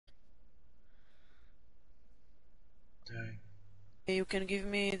Dang. You can give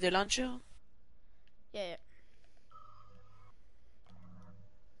me the launcher? Yeah.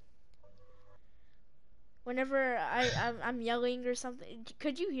 Whenever I'm yelling or something,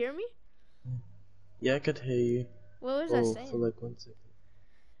 could you hear me? Yeah, I could hear you. What was I Oh, for saying? like 1 second.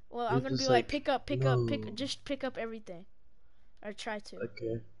 Well, It I'm gonna was be like, like, pick up, no. just pick up everything, or try to.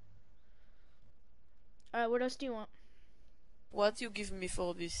 Okay. What else do you want? What you give me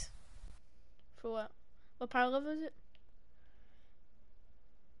for this? For what? What power level is it?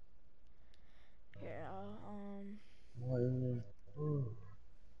 Here, One. Oh,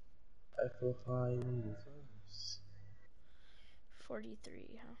 I feel high in the first.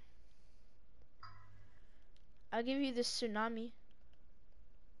 43, huh? I'll give you this tsunami.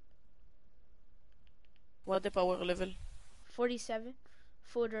 What the power level? 47,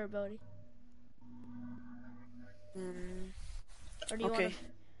 full durability. Or do you Okay.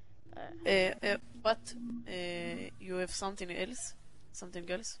 But you have something else? Something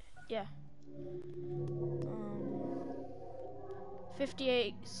else? Yeah.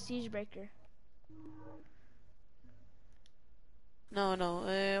 58 siege breaker. No.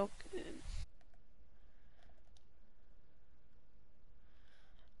 Okay.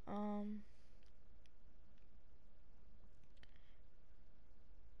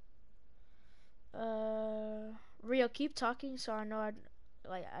 Rio, keep talking so I know I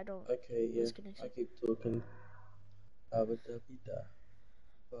don't Okay, yeah. lose connection. I keep talking.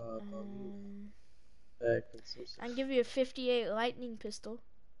 Back and some stuff. I can give you a 58 lightning pistol.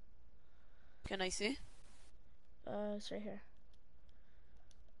 Can I see? It's right here.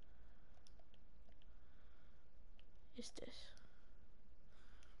 It's this.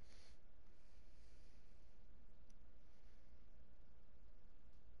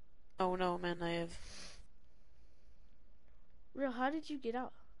 Oh no, man, I have. Real, how did you get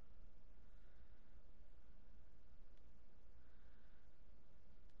out?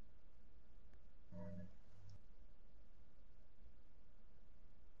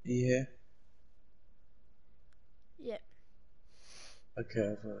 Yeah. Yeah.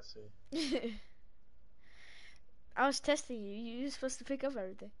 Okay, I thought so. I was testing you. You're supposed to pick up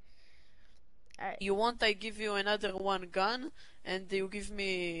everything. Alright. You want I give you another one gun, and you give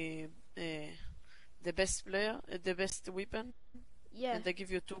me the best player, the best weapon? Yeah. And I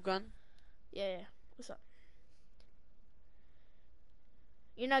give you 2 gun? Yeah. What's up?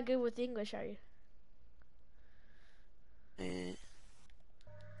 You're not good with English, are you?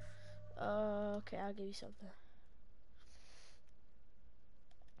 Okay, I'll give you something.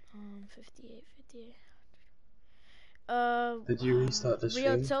 58. Did you restart the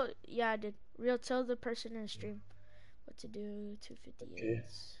Real stream? yeah, I did. Real, tell the person in the stream what to do. 258.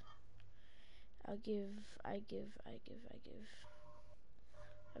 Okay. I give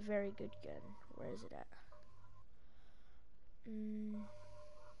a very good gun. Where is it at?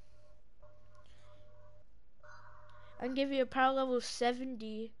 I can give you a power level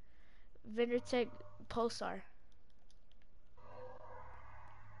 70 Vindertech Pulsar.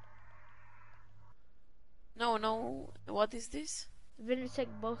 No. What is this? Vindertech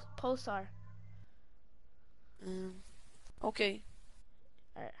Pulsar. Okay.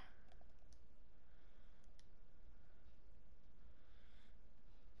 Alright.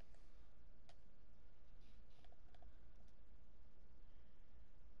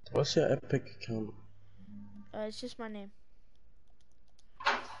 What's your Epic account? It's just my name.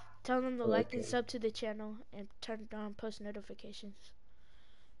 Tell them to like and sub to the channel and turn on post notifications.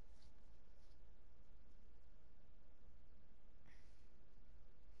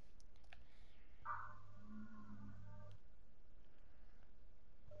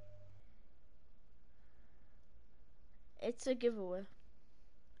 It's a giveaway.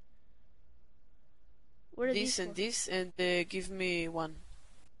 What are This these and for? this, and give me one.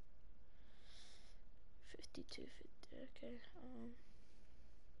 52, 50, okay.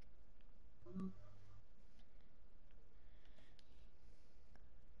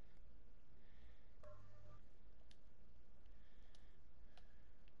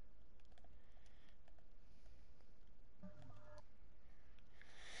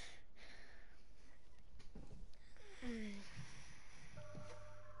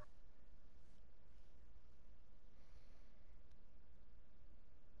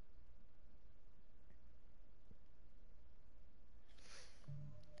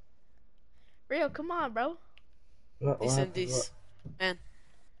 Rio, come on, bro. This and this. Man.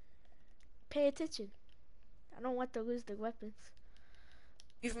 Pay attention. I don't want to lose the weapons.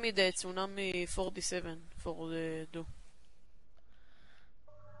 Give me the Tsunami 47 for the do.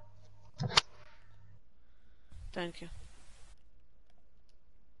 Thank you.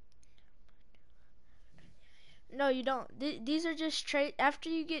 No, you don't. These are just trade. After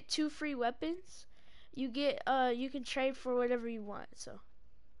you get 2 free weapons, you get you can trade for whatever you want. So.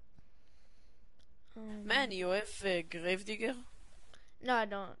 Man, you have a Gravedigger? No, I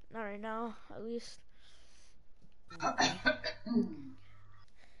don't. Not right now, at least. Okay.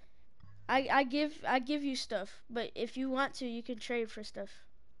 I give you stuff, but if you want to, you can trade for stuff.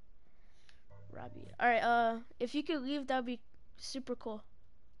 Robbie. All right. If you could leave, that'd be super cool.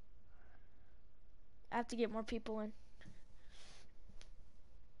 I have to get more people in.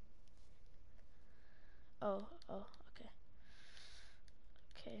 Oh. Okay.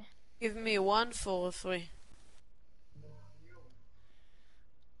 Okay. Give me 1 for free.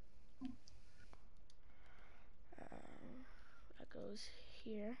 That goes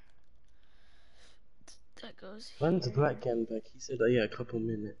here. That goes When's here. Black getting back? He said, yeah, a couple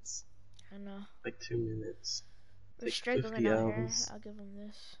minutes. I know. Like 2 minutes. We're Takes struggling 50 out here. hours. I'll give him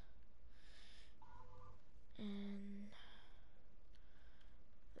this. And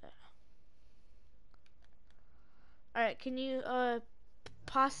that. All right. Can you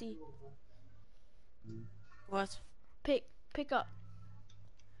posse What? pick up?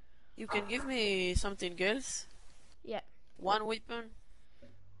 You can give me something else? Yeah. 1 weapon?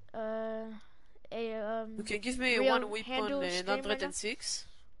 You can give me real 1 weapon handle and stream right now? 106?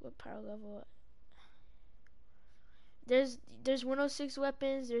 What power level? There's 106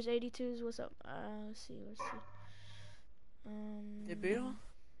 weapons. There's 82s. What's up? Let's see. The bill?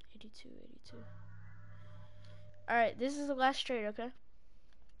 82. All right. This is the last trade. Okay.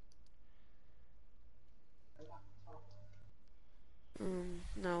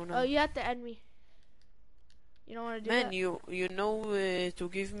 No. Oh, you have to add me. You don't want to do Man, that? you know to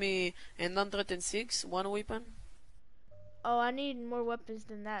give me an 106, 1 weapon? Oh, I need more weapons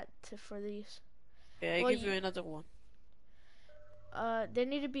than that for these. Yeah, I Well, give you another one. They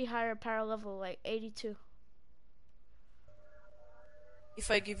need to be higher power level, like 82. If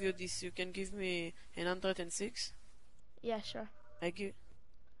I give you this, you can give me an 106? Yeah, sure. I give...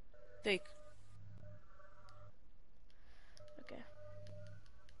 Take. Okay.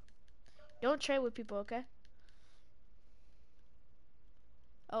 Don't trade with people, okay?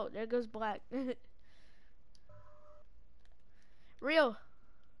 Oh, there goes Black. Real.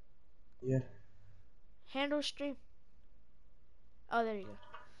 Yeah. Handle stream. Oh, there you go.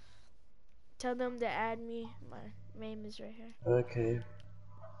 Tell them to add me. My name is right here. Okay.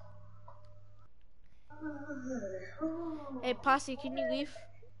 Hey, Posse, can you leave?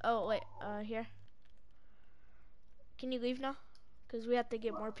 Oh, wait, here. Can you leave now? Because we have to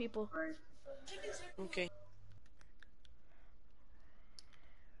get more people. Okay.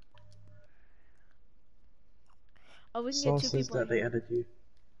 Oh, we can Saul get 2 says people that in they here. added you.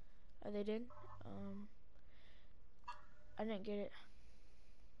 Oh, they did? I didn't get it.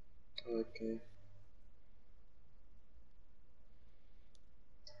 Okay.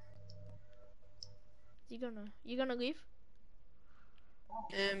 You gonna leave?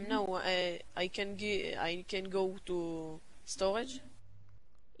 No, I can go to storage?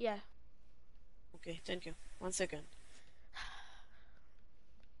 Yeah. Okay, thank you. 1 second.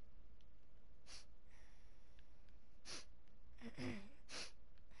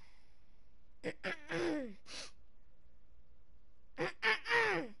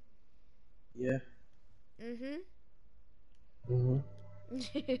 Yeah. Mm-hmm.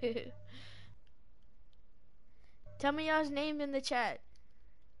 Mm-hmm. Tell me y'all's name in the chat.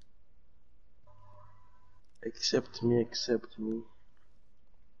 Accept me, accept me.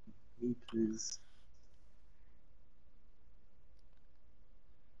 Me, please.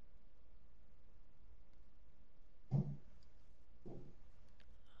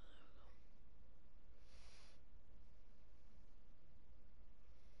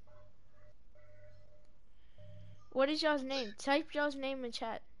 What is y'all's name? Type y'all's name in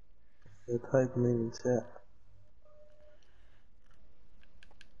chat. Yeah, type name in chat.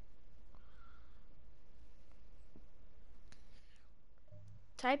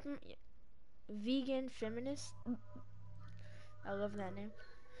 Type vegan feminist. I love that name.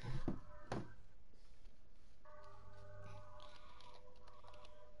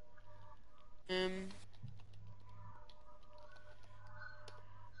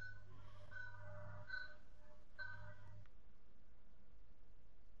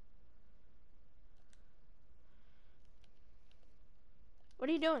 What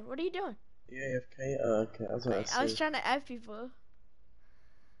are you doing? What are you doing? Yeah, AFK? Okay, I was about to I was say. trying to add people.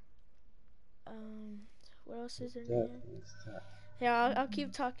 What else is there name? Yeah, I'll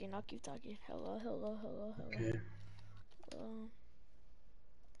keep talking. I'll keep talking. Hello. Okay.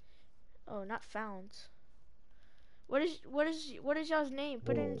 Oh, not found. What is y'all's name?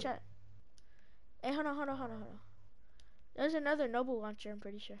 Put it in the chat. Hey, hold on. There's another noble launcher, I'm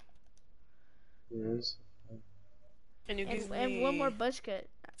pretty sure. There is. Can you give And me one more buzz cut.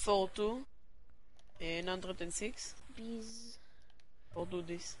 4-2 and 106? Bees. Or do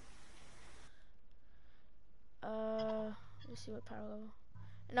this. Let's see what power level.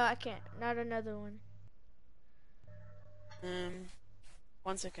 No, I can't. Not another one.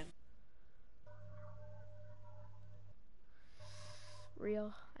 1 second.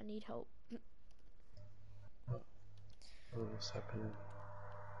 Real. I need help. What's happening?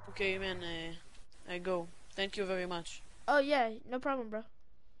 Okay, man, I go. Thank you very much. Oh yeah, no problem, bro.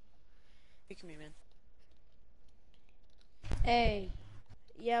 Pick me, man. Hey,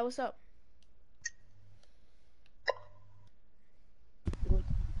 Yeah, what's up? good.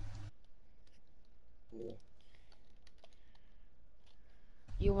 Yeah.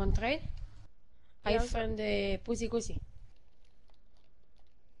 You want trade? Yeah, I what's up? found the pussy goosey.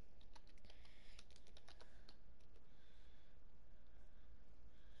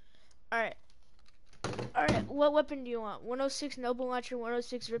 Alright. Alright, what weapon do you want? 106 Noble Launcher,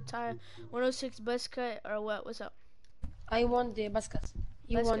 106 Riptide, 106 Buzz Cut, or what? What's up? I want the basket.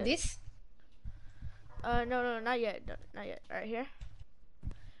 You want Basket. this? No, not yet. No, not yet. Alright, here.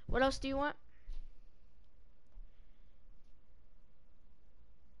 What else do you want?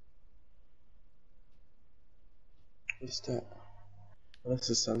 What's that? Oh, that's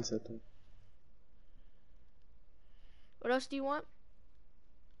the sunset. What else do you want?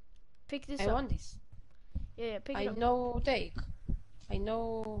 Pick this I up. want this. Yeah, pick I it up. know take. I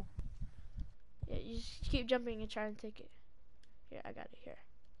know. Yeah, you just keep jumping and try and take it. Here, I got it. Here.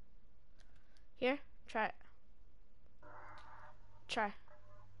 Here, try it. Try.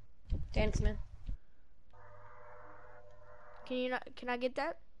 Thanks, man. Can you not? Can I get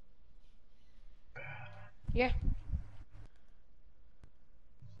that? Yeah.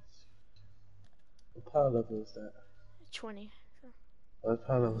 What power level is that? 20. What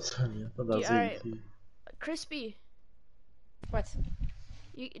power level is 20? I thought that was Yeah, alright. 82. Crispy, What?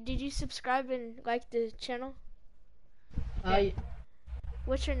 did you subscribe and like the channel? I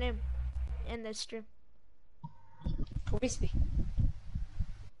What's your name in the stream? crispy.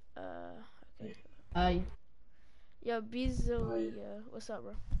 Okay. Hi, Yo, Beasley, what's up,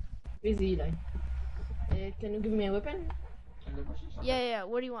 bro? busy Eli. Can you give me a weapon? Yeah,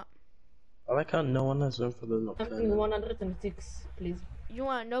 what do you want? I like how no one has room for the I'm nocturnal. 106, please. You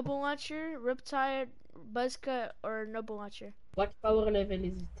want Noble Launcher, Riptide, Buzzcut, or Noble Launcher? What power level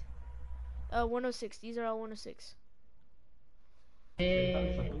is it? 106. These are all 106. The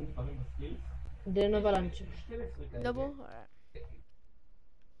Nova Launcher. Noble? Alright.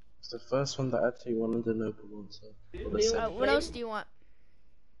 It's the first one that actually wanted the noble one, so. Or the Do you- second. What else do you want?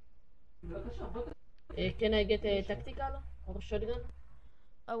 Can I get a tactical or shotgun?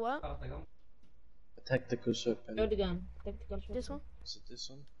 A what? A tactical shotgun. Shotgun. Tactical shotgun. This one? Is it this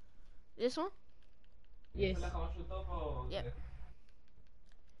one? This one? Yes. Yep.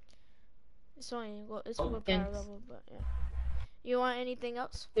 It's only, well, it's what power Thanks. level, but yeah. You want anything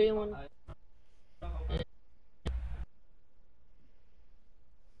else? Do you want?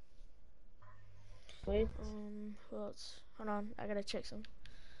 Wait. Who else? Hold on, I gotta check some.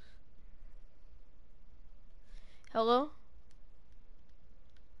 Hello?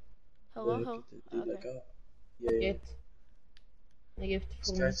 Hello? Yeah, Hello? did I Okay. got? Yeah, yeah. Get. I give it This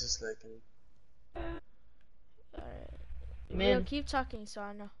for me. guy's just lagging. Alright. Man. Real, keep talking so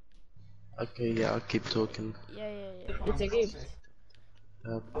I know. Okay, yeah, I'll keep talking. Yeah. It's a gift.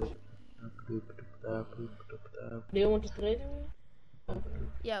 Do you want to trade with me?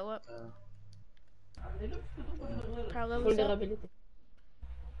 Yeah, what? Power level up? Vulnerability.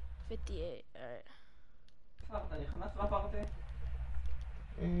 58. Alright.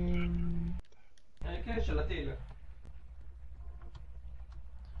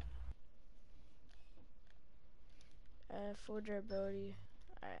 Full durability.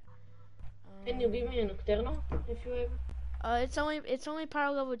 Alright. Can you give me a Nocturno if you have? It's only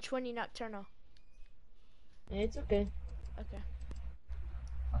power level 20 Nocturnal. It's okay. Okay.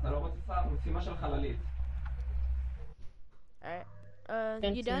 Alright. You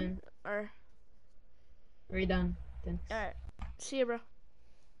Thanks, done? man. Or We're done. Thanks. alright. See ya, bro.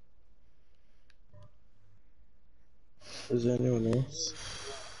 Is there anyone else?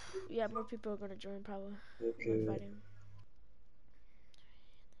 Yeah, more people are gonna join probably. Okay. Inviting.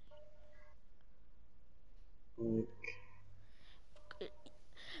 Like,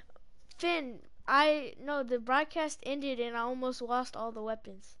 Finn, no, the broadcast ended and I almost lost all the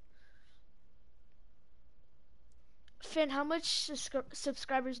weapons. Finn, how much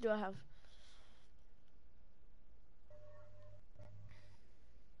subscribers do I have?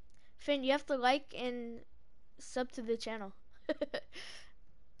 Finn, you have to like and sub to the channel.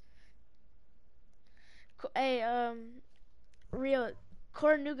 Hey, Rio,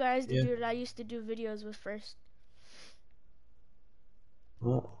 Core New Guy is the Yeah. dude I used to do videos with first.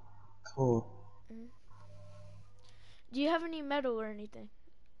 What? Cool. Do you have any metal or anything?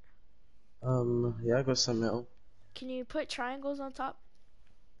 Yeah, I got some metal. Can you put triangles on top?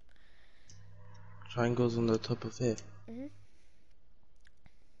 Triangles on the top of it.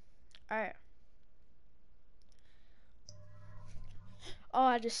 Alright. Oh,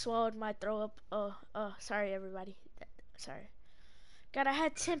 I just swallowed my throw up. Oh, sorry everybody. Sorry. God, I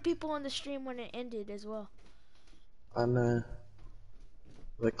had 10 people on the stream when it ended as well. And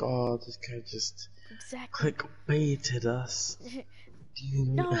like, oh, this guy just Exactly. clickbaited us. Do you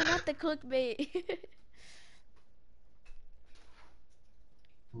No, not the clickbait.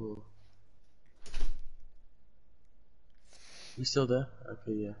 Oh. You still there?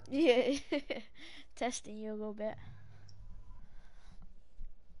 Okay, yeah. Yeah. Testing you a little bit.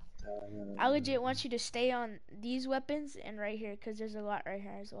 I legit want you to stay on these weapons and right here, because there's a lot right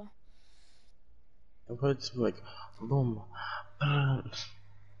here as well. I'm probably just like, boom.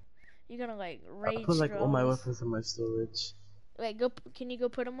 You're gonna like I rage put like through all my this. weapons in my storage. Wait, go. Can you go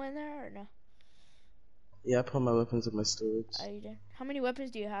put them in there or no? Yeah, I put my weapons in my storage. Oh, you did. How many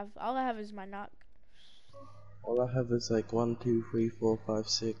weapons do you have? All I have is my knock. All I have is like 1, 2, 3, 4, 5,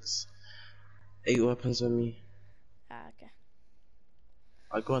 6, 8 weapons on me. Ah, okay.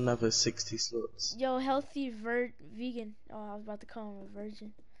 I got another 60 slots. Yo, healthy vegan. Oh, I was about to call him a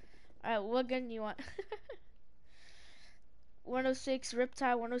virgin. Alright, what gun do you want? 106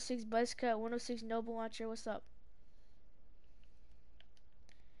 Riptide, 106 Buzzcut, 106 Noble Launcher. What's up?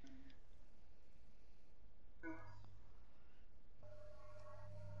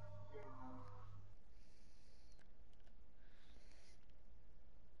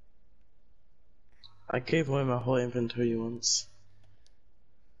 I gave away my whole inventory once.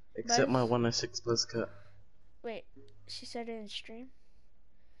 Except my 106 Buzzcut. Wait, she said it in stream?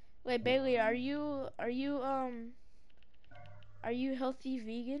 Wait, Bailey, are you healthy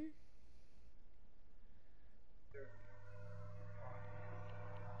vegan?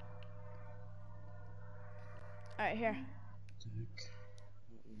 Alright, here.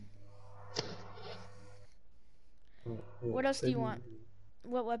 What else do you want?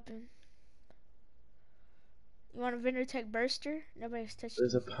 What weapon? You want a Vindertech Burster? Nobody's touched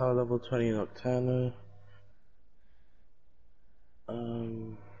There's a it. power level 20 Noctana.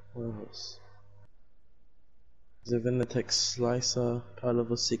 What else? There's a Vindertech Slicer, power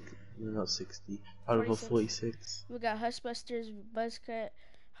level 6, no, not 60, power level 46. We got Huskbusters, Buzzcut,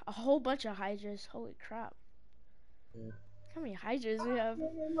 a whole bunch of Hydras. Holy crap. Yeah. How many Hydras we have?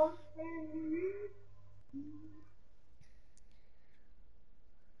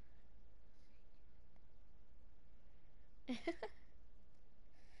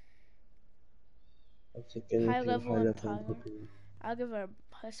 I'll take anything High level high and level and polymer. put in. I'll give her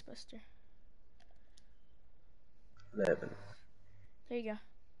a Huskbuster. 11. There you go.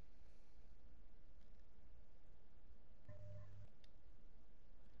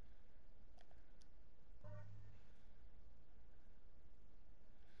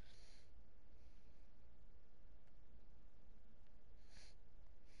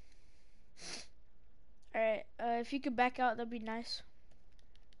 Alright, if you could back out, that'd be nice.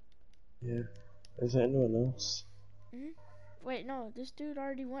 Yeah. Is there anyone else? Wait, no, this dude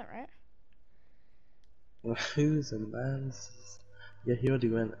already went, right? Who's a man? Yeah, he already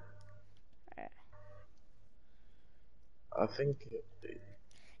went. Alright. I think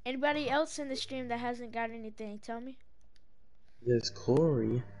Anybody else in the stream that hasn't got anything, tell me. there's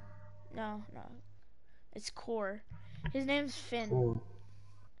Corey. No. It's Core. His name's Finn. Cool.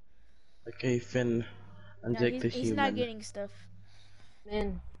 Okay, Finn. And No, Jake the he's human. not getting stuff.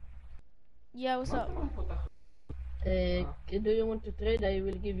 Man, Yeah, what's up? do you want to trade? I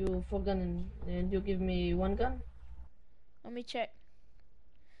will give you 4 guns and you give me 1 gun. Let me check.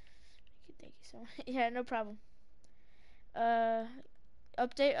 Thank you so much. Yeah, no problem.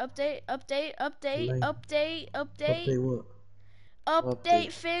 Update. Like, Update. Update what?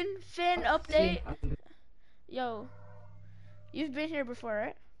 Update, Finn, update. Yo, you've been here before,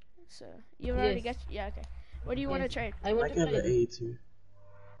 right? So, you've already got, yeah, okay. What do you want to trade? I I want to can have an trade. A2.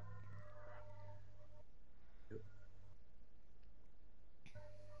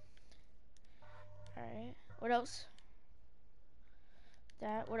 Alright, what else?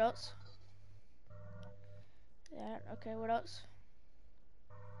 That, what else? That, okay, what else?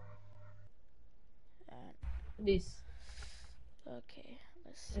 That, This. okay,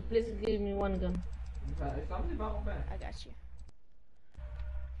 let's see. Please give me 1 gun. I got you.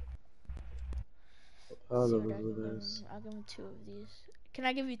 All See of what I can give him. this. I'll give him 2 of these. Can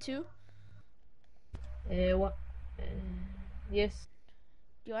I give you 2? What? Yes.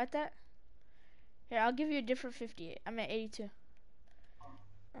 You want that? Here, I'll give you a different 58. I'm at 82.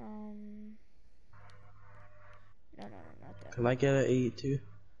 No, not that. Can I get an 82?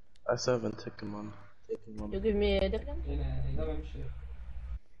 I still haven't taken one. You give me a different?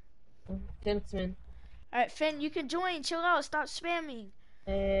 Thanks, man. Alright, Finn, you can join. Chill out. Stop spamming.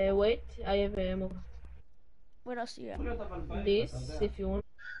 Wait, I have more. What else do you got? This, if you want.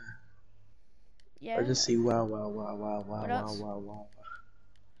 Yeah. I just see wow. What else?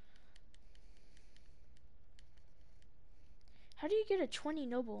 How do you get a 20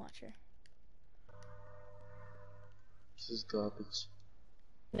 Noble Launcher? This is garbage.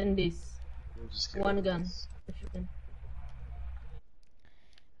 And this. We'll just get One rid of gun, this. if you can.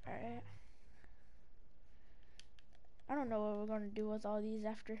 Alright. I don't know what we're gonna do with all these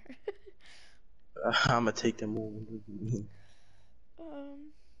after. I'ma take them all. What do you mean?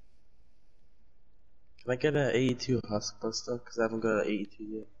 Can I get an 82 Huskbuster? Cause I haven't got an 82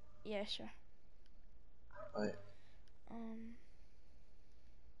 yet. Yeah, sure. Right.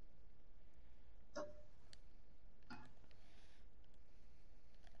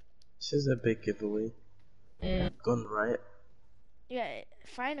 This is a big giveaway. Gone right. Yeah,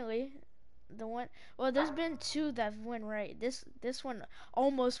 finally. The one, well, there's been 2 that went right. This one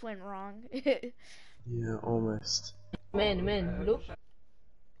almost went wrong. Yeah, almost. Man, look.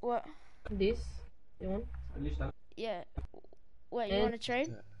 What? This. You want? Yeah. What, you want to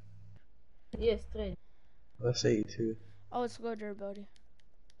trade? Yes, trade. That's 82. Oh, it's low durability.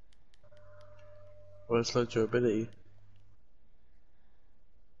 Well, it's low durability.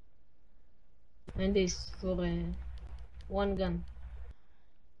 And this for one gun.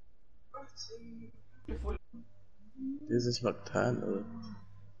 This is Nocturnal.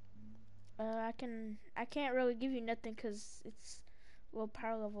 I can't really give you nothing because it's low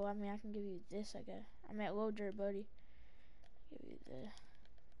power level. I mean, I can give you this, I guess. I'm at low durability. Give you the...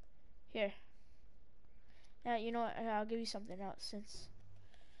 Here. Yeah, you know what? I'll give you something else since...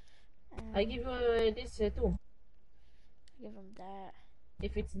 I give you this too. Give him that.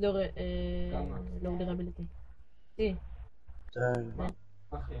 If it's low durability. See? Dang.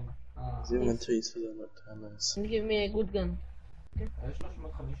 His inventory to the Nocturnals. And give me a good gun.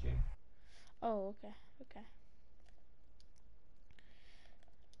 Oh, okay.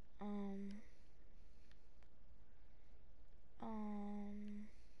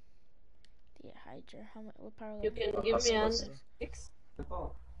 The Hydra. How much? What power You level? can give me an Huskbuster. 6.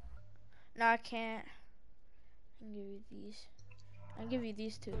 No, I can't. I can give you these. I'll give you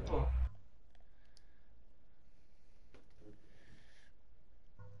these 2.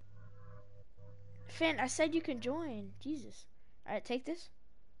 Finn, I said you can join. Jesus. Alright, take this.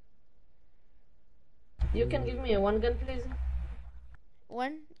 You can give me a one gun, please.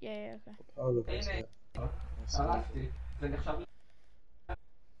 1? Yeah, okay. All of us.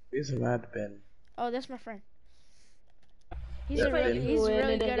 He's a mad Ben. Oh, that's my friend. He's Yeah, really, Ben. he's really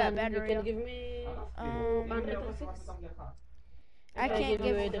Another good at gun. battle You can royale. give me 106. I can't give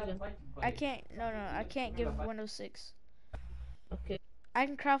give. you a gun. I can't. No, I can't give 106. Okay. I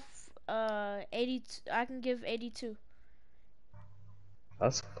can craft 82. I can give 82.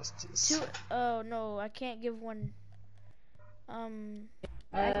 Huskbusters. 2. Oh no, I can't give 1.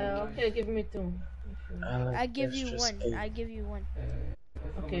 Okay, give me 2. I give you Extras 1. 8. I give you 1.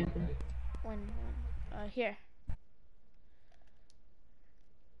 Okay. 1. Here.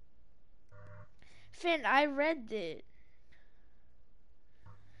 Finn, I read it.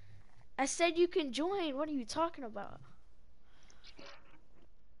 I said you can join. What are you talking about?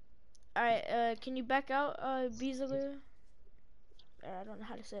 Alright, can you back out, Beasley? I don't know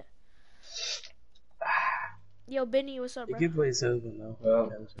how to say it. Yo, Benny, what's up, The bro? giveaway's over now.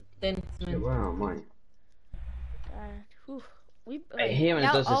 Well, Thanks, man. wow, mate. Whew. We, I hear when it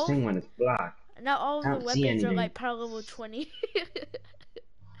now does this all, thing when it's black. now all of the Can't see weapons are anything. like power level 20.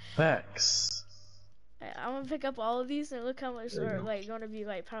 Facts. I'm gonna pick up all of these and look how much are like gonna be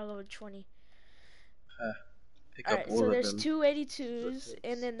like power level 20. Pick up Alright, all so of there's them. 2 82s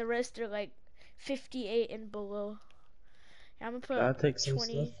and then the rest are like 58 and below. And I'm gonna put I'll take some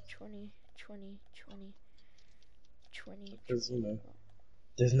 20, stuff. 20, 20, 20, 20. Because, you know,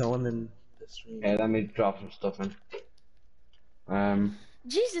 there's no one in the stream. Okay, let me drop some stuff in.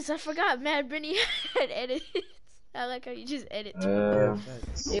 Jesus, I forgot Mad Benny had edits. I like how you just edit. Yeah,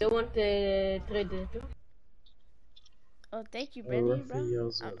 thanks. You want trade too? Oh, thank you, Oh, Benny, Ruffy bro.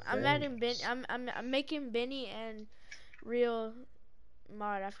 yells I'm at adding Ben. thanks. I'm making Benny and Real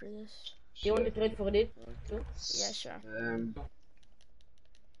mod after this. You want to trade for this too? Yeah, sure.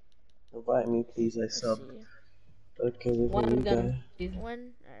 Invite me, please. I Let's sub. see. Okay, with a One new gun, guy. please.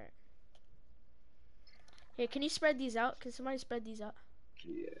 One. Alright. Hey, can you spread these out? Can somebody spread these out?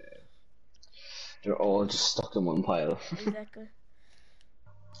 Yeah. They're all just stuck in one pile. Exactly.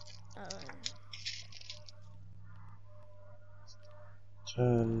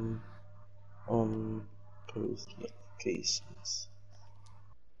 Turn on post notifications.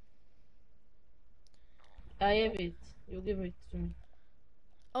 I have it. You give it to me.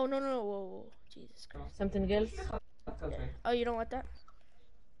 Oh, no, no, no. Whoa, whoa. Jesus Christ. Something else? Oh, you don't want that?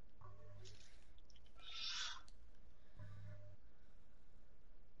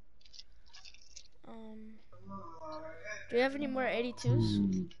 Do you have any more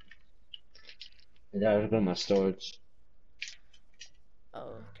 82s? Yeah, I've got my storage.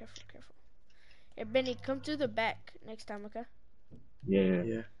 Oh, careful, careful. Hey, Benny, come to the back next time, okay? Yeah.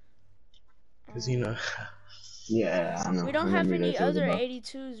 Yeah. Cause you know. Yeah, I know. We don't I have remember any that was other about-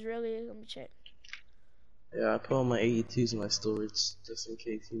 82s, really. Let me check. Yeah, I put all my 82s in my storage just in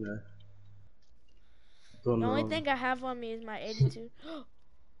case, you know. Gone The only wrong. thing I have on me is my 82.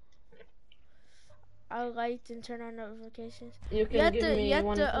 I like and turn on notifications. You You can have give to, me you have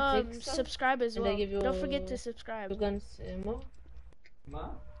one to to take some, subscribe as and I well. give you Don't forget to subscribe. 2 guns more.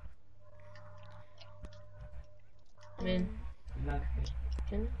 Man,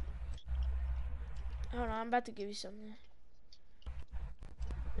 can Hold on, I'm about to give you something.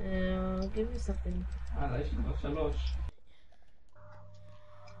 give me something.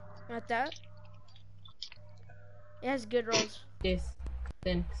 Not that. It has good rolls. Yes,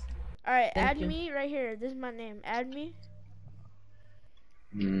 thanks. Alright, Thank add you. me right here. This is my name. Add me.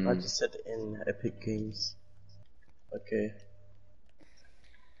 I just said in Epic Games. Okay.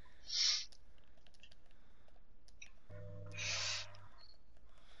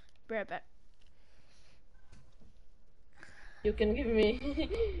 Be right back. You can give me.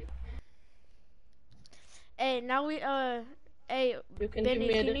 Hey, now we hey You can Benny, give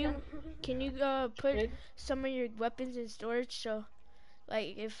me can a you gun. can you put Right? some of your weapons in storage so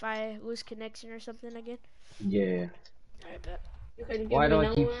like if I lose connection or something again? Yeah. Alright, bet. You can give Why me do I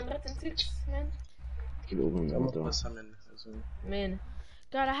now keep- 106, man. Keep opening I'm the gonna door. put some in as well. Man,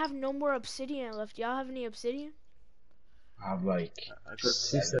 God, I have no more obsidian left. Y'all have any obsidian? I have like I got 2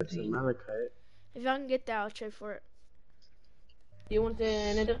 sets of 17. malachite. If y'all can get that, I'll trade for it. you want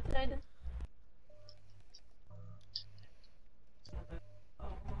another trade?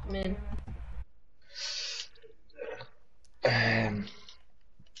 Man,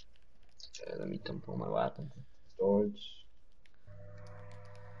 Let me dump all my weapons into storage.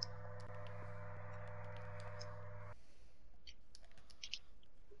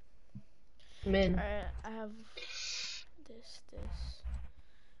 man. Alright, I have this.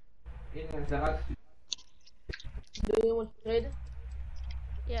 Do you want to trade?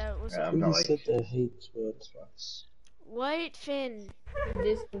 Yeah, what's Yeah, up? I've Who got said like the hate words? What, Finn?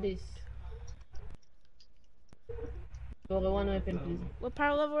 This. For one weapon, please. What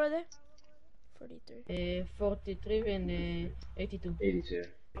power level are they? 43. 43 and 82. 82.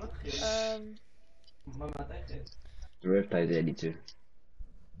 The Riptide is 82.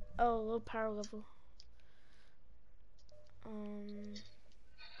 Oh, low power level.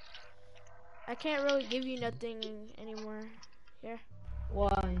 I can't really give you nothing anymore. Here.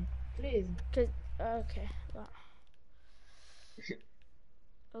 Why? Please. Okay.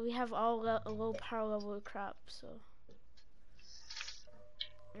 Well, we have all low power level crap, so.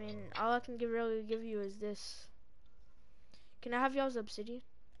 I mean, all I can really give you is this. Can I have y'all's obsidian?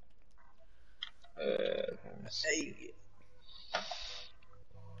 Hey.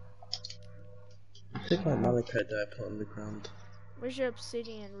 Take my malachite that I put on the ground. Where's your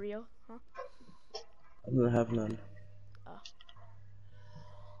obsidian, Rio? Huh? I don't have none.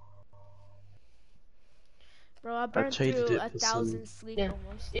 Bro, I burned traded through it for 1,000 sleep Yeah.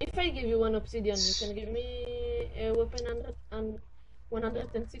 almost. If I give you one obsidian, you can give me a weapon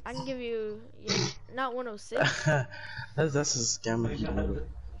 106. I can give you, not 106. that's a scam if you know.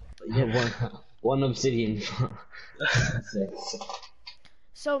 one obsidian.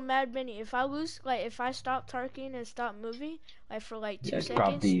 So, Mad Benny, if I lose, like, if I stop talking and stop moving, like, for like 2 Yeah, grab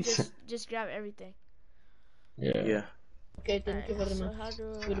seconds, these. just grab everything. Yeah. Okay, thank you very So much. how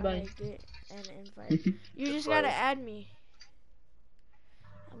do Goodbye. I get an invite? You just gotta add me.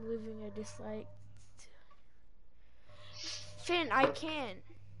 I'm leaving a dislike. Finn, I can't.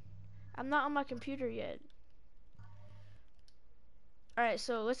 I'm not on my computer yet. Alright,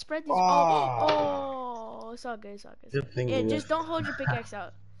 so let's spread these. Oh, it's all good, it's all good. Good thing Yeah, we just don't hold your pickaxe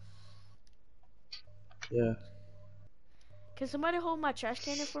out. Yeah. Can somebody hold my trash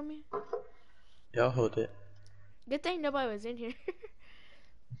cannon for me? Yeah, I'll hold it. Good thing nobody was in here.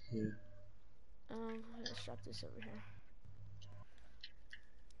 Here. Let's drop this over here.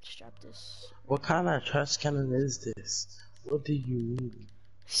 Let's drop this. What kind of trash cannon is this? What do you mean?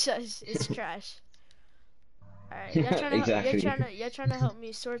 Shush, it's trash. Alright, y'all trying to Exactly. y'all trying to help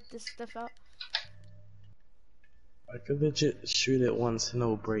me sort this stuff out? I could legit shoot it once and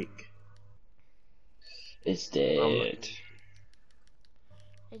it'll break. It's dead.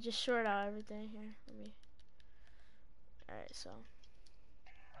 Hey, just sort out everything here. Let me. Alright, so.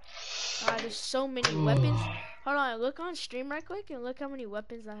 There's so many weapons. Hold on, look on stream right quick and look how many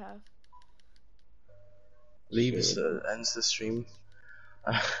weapons I have. Leave us ends the stream.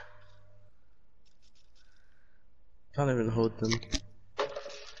 Can't even hold them.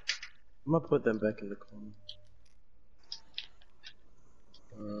 I'm gonna put them back in the corner.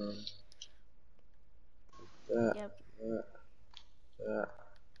 That, Yep.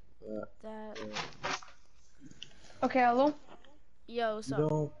 that. Okay, hello. Yo, what's up?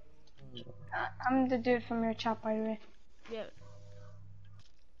 No. I'm the dude from your chat, by the way. Yeah.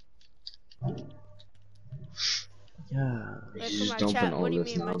 Yeah. Wait, He's for just my dumping chat. all What do you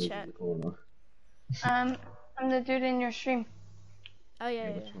this mean my knowledge chat? in the corner. I'm the dude in your stream. Oh yeah, Yeah,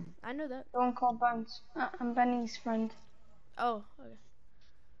 yeah. which one? I know that. The one called Bounce. I'm Benny's friend. Oh, okay.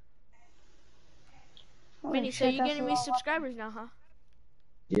 Holy Benny, so shit, you're that's getting a me lot of subscribers now, huh?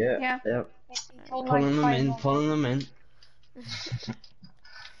 Yeah. Yeah. Yep. weapons. He told Pulling like them five in. of us. Pulling them in.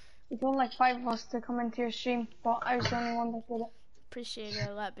 He told like 5 of us to come into your stream, but I was the only one that did it. Appreciate it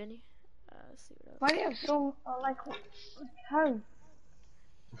a lot, Benny. Let's see what else. Why do you have so how?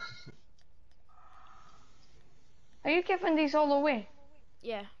 Are you giving these all away?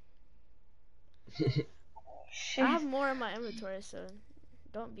 Yeah, Shit. I have more in my inventory, so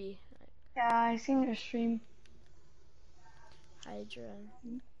don't be Yeah, I seen your stream. Hydra.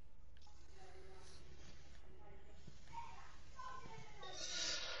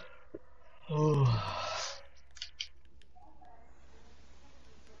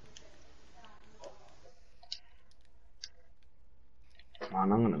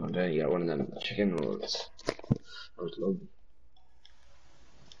 Man, I'm gonna go down and get one of them chicken rolls. I was lovely.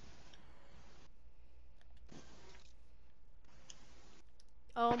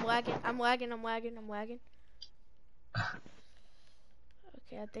 Oh, I'm lagging. I'm lagging. Okay,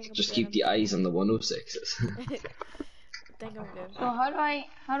 I think I'm Just good. keep the eyes on the 106s. I think I'm good. So how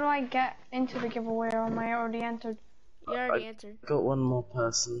do I get into the giveaway, or am I already entered? You already answered. Got one more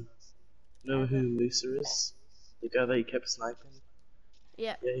person. Know who Musa is? The guy that you kept sniping?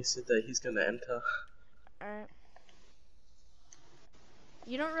 Yeah. Yeah, he said that he's gonna enter. Alright.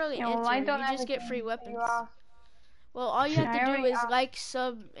 You don't really Yeah, well, enter. I don't You just get everything free you weapons. asked. Well, all you have I to do already is asked. like,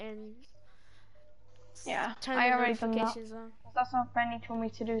 sub, and Yeah, turn I the already done that. notifications on. That's what Benny told me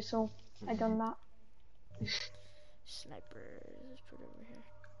to do, so I done that. Sniper. Let's put it over here.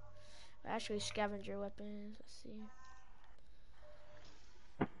 Actually, scavenger weapons. Let's see.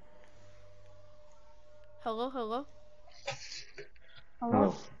 Hello. Hello?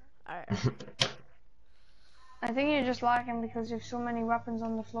 Oh. Alright. I think you're just lagging because you have so many weapons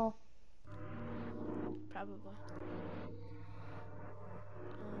on the floor. Probably.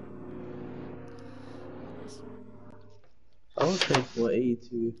 This one. I will take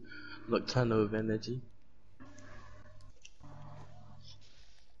 482 Nocturno of energy.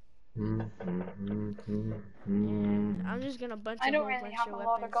 I'm just gonna bunch I a don't whole really bunch have of a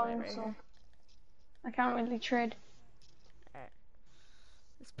weapons lot of guns, right so here. I can't really trade.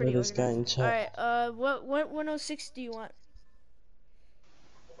 It's pretty Let this guy in organized. chat. Alright, what 106 do you want?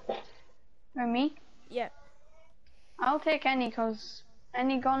 For me, Yeah. I'll take any, cause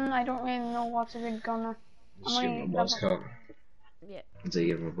any gun, I don't really know what's a good gun. Just give him a buzz cut. Yeah. I'd say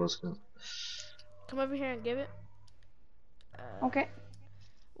give him a buzz cut. Come over here and give it. Okay,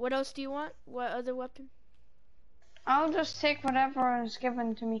 What else do you want? What other weapon? I'll just take whatever is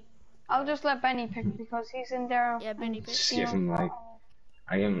given to me. I'll just let Benny pick because he's in there. Yeah, Benny and, pick. Just you give know, him like,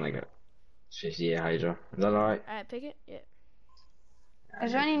 I give him like a 50 Hydra. Is that alright? Alright, pick it. Yeah.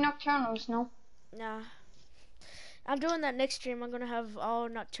 Is there any Nocturnos? No. Nah. I'm doing that next stream. I'm gonna have all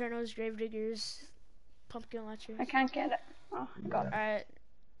Nocturnos, Gravediggers, Pumpkin Launchers. I can't get it. Oh, got it. Alright.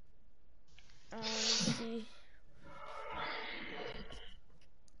 Let's see.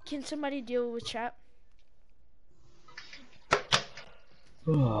 Can somebody deal with chat?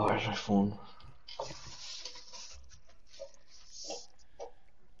 Oh, where's my phone?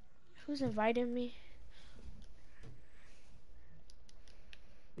 Who's inviting me?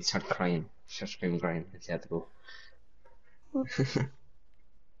 He started crying. He started screaming, crying. He had to go.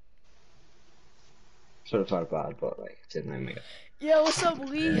 Sort of felt bad, but like, didn't I make it? Yeah, what's up,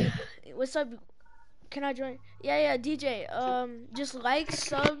 Lee? What's up? Can I join? Yeah, DJ. Just like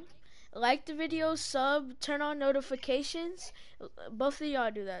the video, sub, turn on notifications. Both of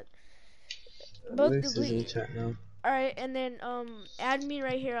y'all do that. Both Luke's is in delete. chat now. All right, and then add me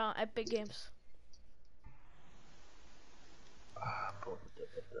right here on Epic Games.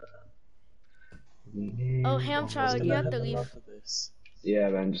 Oh, Hamchild, you have to leave. Yeah,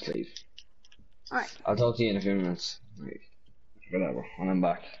 man, just leave. Alright. I'll talk to you in a few minutes. Like, whatever, when I'm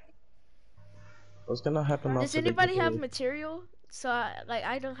back. What's gonna happen Does after anybody the have giveaway? material? So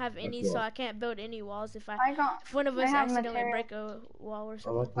I don't have any, so I can't build any walls if I got. if one of I us have accidentally material. break a wall or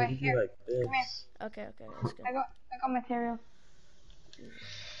Oh, I something. can Wait, give here. you like this. Come here. Okay, let's go. I got material.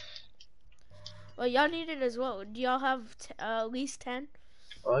 Well, y'all need it as well. Do y'all have at least 10?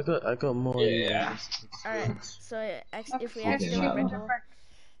 Oh, I got more. Yeah. All right. So if we There's accidentally break a 300 wall. brick.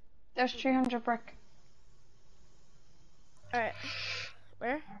 There's 300 brick. All right.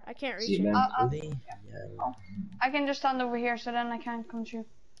 Where? I can't reach See you, it. man. I can just stand over here, so then I can't come through.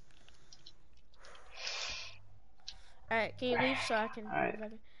 All right. Can you leave so I can? Alright.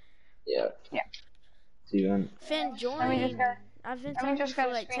 Back in? Yeah. Yeah. See you, man. Finn, Let me join. just get. I've been let me talking just for get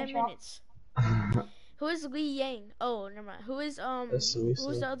a like 10 screenshot. minutes. Who is Li Yang? Oh, never mind. Who is That's who's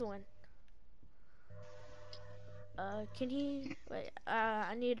Suiso. the other one? Can he wait?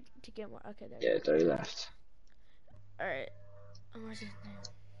 I need to get more. Okay, there. Yeah, dirty left. All right. What's his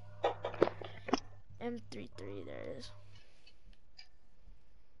name? M33. There it is.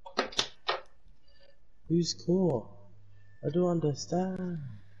 Who's cool? I don't understand.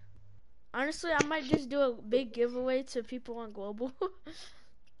 Honestly, I might just do a big giveaway to people on Global.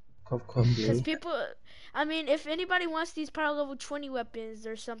 Because people, I mean, if anybody wants these power level 20 weapons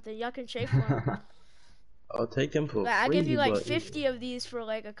or something, y'all can trade for them. I'll take them for Like, free. I'll give you like but 50 of these for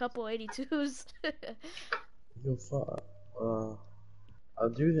like a couple 82s. You're fuck. I'll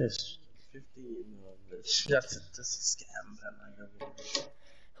do this. 50. No, that's just a scam.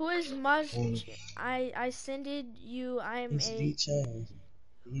 Who is Maj? I sended you. I'm He's a Li Chang.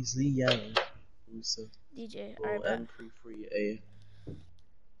 He's Li Yang. Who's DJ. a Alright, bet. M33A.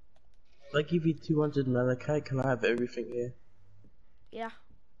 If I give you 200 Malachite, can I have everything here? Yeah.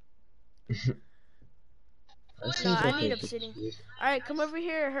 That seems No, I like need a obsidian. big deal. Alright, come over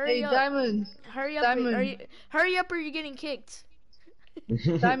here. Hurry Hey, up. Diamond. Hurry up. Diamond. Hurry up or you're getting kicked.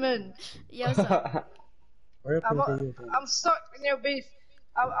 Diamond. Yeah, what's up? Hurry up and I'm, do your thing. I'm stuck in your base.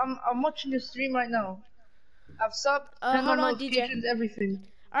 I'm watching your stream right now. I've subbed, turned hold on on, DJ. notifications, everything.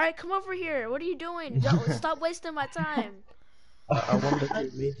 Alright, come over here. What are you doing? Don't, stop wasting my time. I wonder if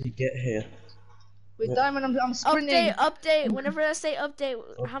it made you get here. With Diamond, I'm sprinting. Update. Whenever I say update,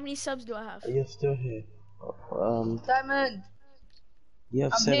 how many subs do I have? You're still here. Diamond, You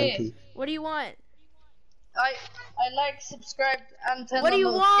have I'm 70. here. What do you want? I like, subscribed, and turned What on do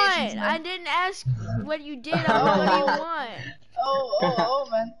you notifications, want? I man. didn't ask what you did. I want what do you want? Oh,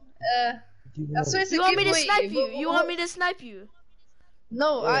 man. That's why it's a You want me to giveaway. snipe you? You want me to snipe you?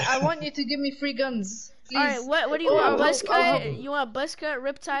 No, I want you to give me free guns. Please. Alright, what do you Oh, want? I'll Buzz help- I'll cut? help. You want buzz cut,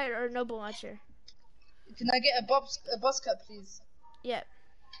 riptide, or noble launcher? Can I get a buzz cut, please? Yeah.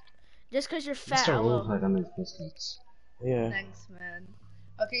 Just cause you're fat, Mr. I will. Wolf, on his biscuits. Yeah. Thanks, man.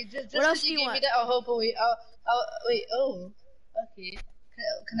 Okay, just What else because do you you gave want? me that, I'll hope away. I'll wait. Oh, okay.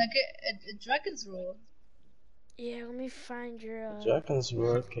 Can I get a dragon's roar? Yeah, let me find your. Dragons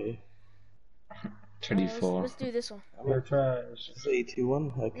were okay. 34. Let's do this one. I'm gonna try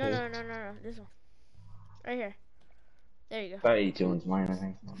 321. Okay. No. This one. Right here. There you go. About 82 one's mine, I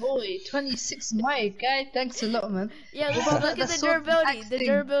think. Boy, 26 my guy. Thanks a lot, man. Yeah, What look, about look that at the sword durability. axe The thing?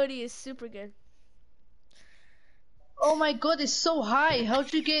 durability is super good. Oh my god, it's so high.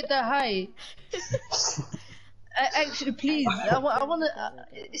 How'd you get that high? Actually, please, I wanna.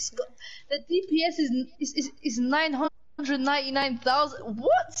 It's got, the DPS is 999,000.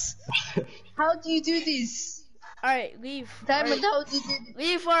 What? How do you do this? Alright, leave. Diamond, Alright. how do you do this?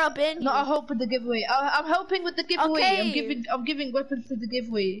 Leave or I'll ban you. No, I'll help with the giveaway. I'm helping with the giveaway. Okay. I'm giving weapons to the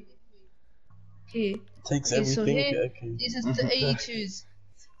giveaway. Okay. Takes Okay, so everything. here, Okay. this is the 82s.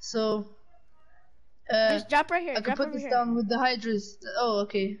 So, Just drop right here. I can Drop put over this here. down with the hydras. Oh,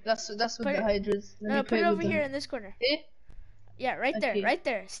 okay. That's with Put the it- hydras. Let me No, put play it with over them. here in this corner. Eh? Yeah, right there. Okay. Right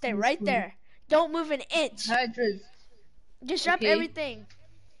there. Stay This right one. there. Don't move an inch. Hydras. Just drop Okay. everything.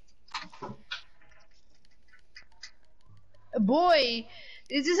 Boy,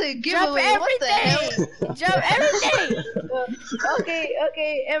 is this a Drop giveaway? What the hell? everything. Drop everything.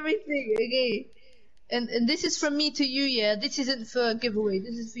 Okay, everything. Okay. And this is from me to you, yeah. This isn't for a giveaway.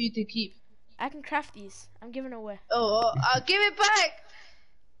 This is for you to keep. I can craft these. I'm giving away. Oh, I'll give it back.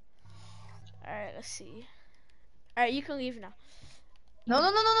 Alright, let's see. Alright, you can leave now. No. You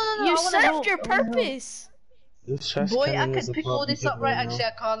I wanna served help. your I wanna help. purpose. This trash Boy, I cannon can is a pick all party this up giveaway right. now. Actually,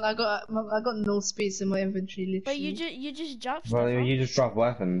 I can't. I got no space in my inventory, literally. But you just dropped stuff. Well, huh? you just drop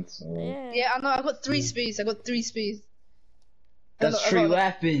weapons. So. Yeah. Yeah, I know. I got 3 space. I got 3 space. That's I 3 got-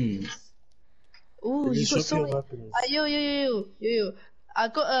 weapons. Ooh, Did you you got shop so your many. weapons? Yo. I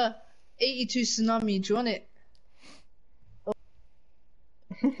got a 82 tsunami. Do you want it?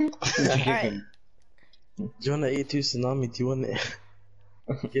 Alright. Do you want an 82 tsunami? Do you want it?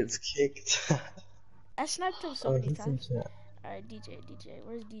 Gets kicked. I sniped him so Oh, many he's in times. chat. Alright, DJ.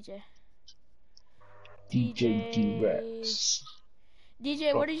 Where's DJ? DJ D-Rex.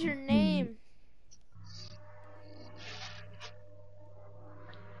 DJ, what is your name?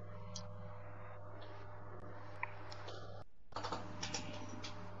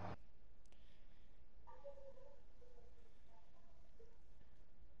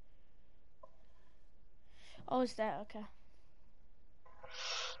 Oh, it's that, okay.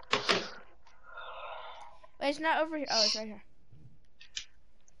 Wait, it's not over here. Oh, it's right here.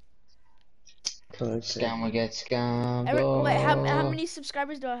 Okay. Scam will get scammed. Wait, how many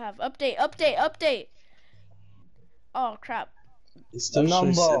subscribers do I have? Update. Oh, crap. It's The still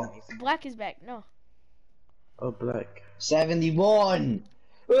showing number. 70. Black is back. No. Oh, black. 71.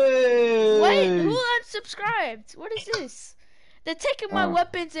 Hey! Wait, who unsubscribed? What is this? They're taking my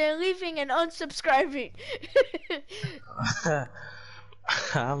weapons and leaving and unsubscribing. I'm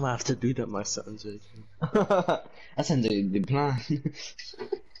gonna have to do that myself, Jake. That sounds like a good plan.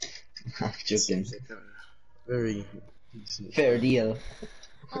 I'm joking. Seems like a very decent. Fair deal.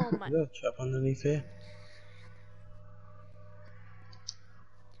 Oh my. Is there a trap underneath here?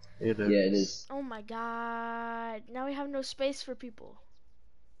 Yeah, there Yeah, it is. Oh my god. Now we have no space for people.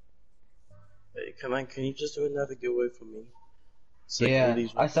 Hey, can you just do another giveaway for me? So Yeah,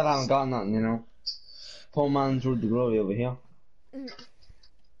 these I still haven't gotten nothing, you know. Poor man's ruled the glory over here.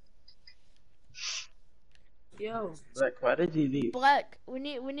 Yo. Black, why did you leave? Black, we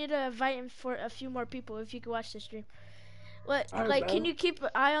need to invite him for a few more people if you can watch the stream. What? Alright, Like, bro. can you keep an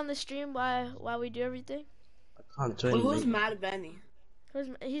eye on the stream while we do everything? I can't join Well, who's you. mad at Benny?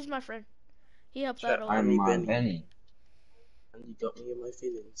 He's my friend. He helped Shut out a lot. I'm I'm Benny. Benny. And you got me in my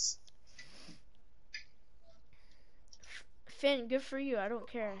feelings. Finn, good for you. I don't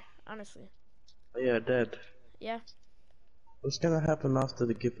care, honestly. Oh yeah, dead. Yeah. What's gonna happen after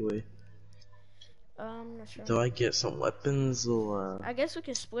the giveaway? I'm not sure. Do I get some weapons or? I guess we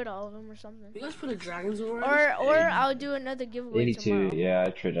can split all of them or something. You guys put a dragon's over? Or I'll do another giveaway 82, tomorrow. yeah, I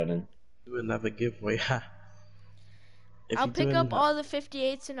trade that in. Do another giveaway? If I'll you pick do up all the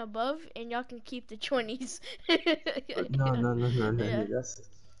 58s and above, and y'all can keep the 20s. No. Yeah. That's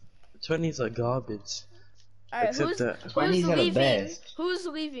 20s are garbage. Alright, Except who's that 20s are the leaving? best. Who's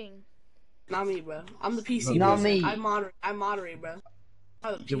leaving? Not me, bro. I'm the PC. Not person. me. I moderate, bro.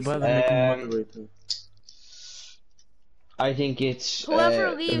 I'm the you PC. better make a Um, moderator. I think it's Whoever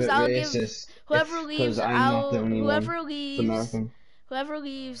a leaves, bit I'll give- racist. Whoever If- 'cause leaves, I'm not the only whoever one. leaves, American. whoever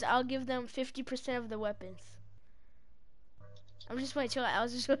leaves, I'll give them 50% of the weapons. I'm just playing chill out. I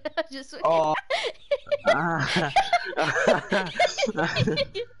was just Oh.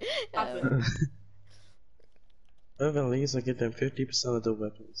 Whoever leaves, I get them 50% of the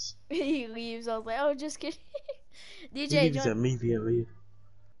weapons. He leaves. I was like, oh, just kidding. He DJ, leaves join. immediately.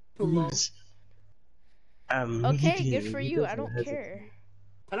 Hello. Leaves Okay, good immediately. for He you. I doesn't don't hesitate. care.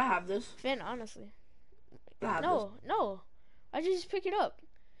 Can I have this? Finn, honestly. Can I have No. Why'd you just pick it up?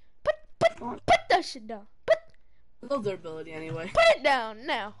 Come on. Put that shit down. this? Low durability anyway. Put it down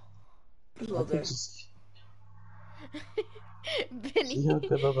now. It's I low could dur. just Benny. see how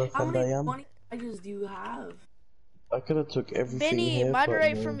good of a How friend I many am. money items do you have? I could have took everything Benny, here,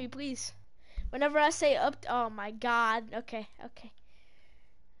 moderate but for no. me, please. Whenever I say up, oh my god. Okay.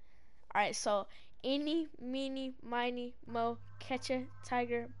 Alright, so, eeny, meeny, miny, mo, catch a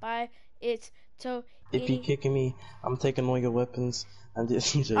tiger by its toe. If you're kicking me, I'm taking all your weapons and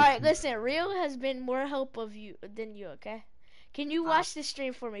just Alright, listen, Real has been more help of you than you, okay? Can you watch the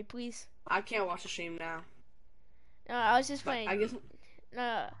stream for me, please? I can't watch the stream now. No, I was just But playing.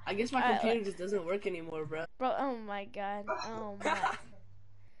 I guess my Alright, computer just doesn't work anymore, bro. Bro, oh my god. Oh my.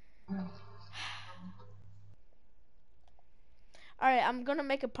 Alright, I'm gonna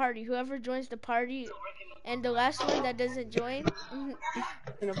make a party. Whoever joins the party and the last one that doesn't join.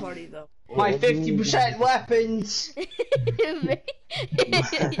 In a party though. My 50% weapons!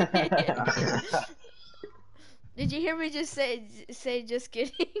 Did you hear me just say just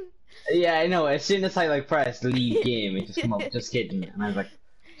kidding? Yeah, I know. As soon as I like pressed leave game, it just come up, just kidding. And I was like,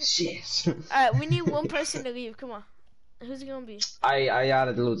 shit. Alright, we need one person to leave. Come on. Who's it gonna be? I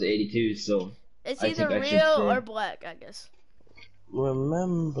added loads of 82s, so It's I either think I should Real say- or Black, I guess.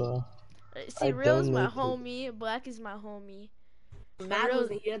 remember. See, I Real's my donated. homie. Black is my homie. Matt real-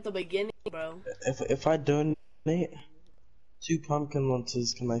 wasn't here at the beginning, bro. If I donate 2 pumpkin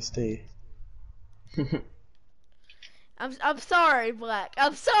launches, can I stay? I'm sorry, Black.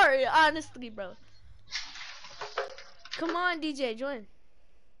 I'm sorry, honestly, bro. Come on, DJ, join.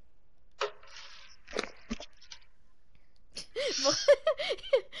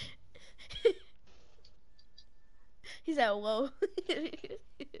 He's at whoa.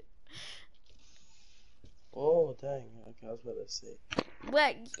 Oh dang! Okay, I was about to say.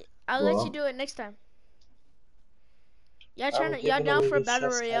 Black, I'll let you What? do it next time. Y'all I'm trying to, y'all giving down away for the battle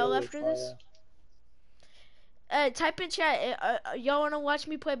chest royale title after with this? fire. Type in chat. Y'all wanna watch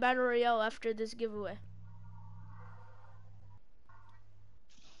me play battle royale after this giveaway?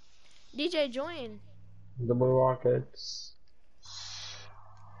 DJ, join. Double rockets.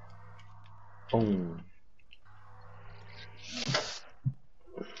 Boom.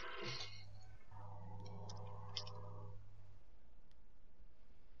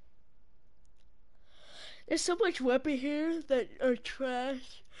 There's so much weapon here that are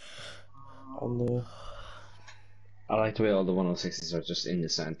trash. And I like the way all the 106s are just in the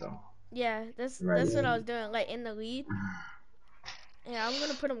center. Yeah, that's Right. what I was doing, like in the lead. Yeah, I'm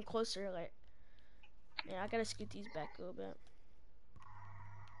gonna put them closer, like. Yeah, I gotta scoot these back a little bit.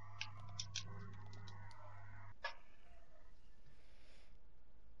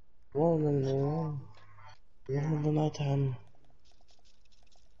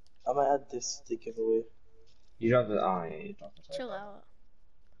 I might add this to giveaway. You drop the yeah, you drop the Chill out.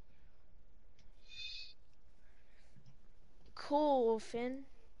 Cool, Finn.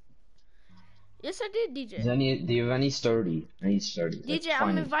 Yes, I did, DJ. Do you have any sturdy? I need sturdy. DJ, like I'm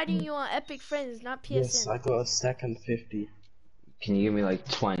 20. inviting you on Epic Friends, not PSN. Yes, I got a second 50. Can you give me like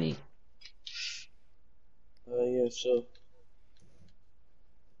 20? Yeah, sure.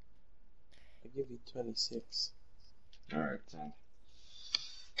 I give you 26. Alright, 10.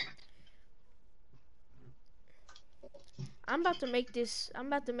 I'm about to make this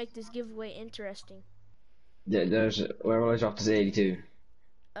giveaway interesting. Where will I drop this 82?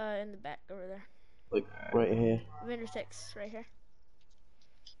 In the back over there. Like, right here. Vindertex, right here.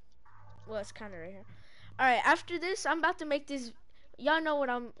 Well, it's kind of right here. Alright, after this, I'm about to make this. Y'all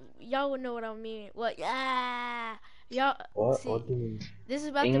would know what I mean. What? Yeah. Y'all. What? See, What do you mean? this is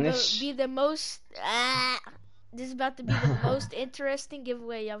about English? to be the most. This is about to be the most interesting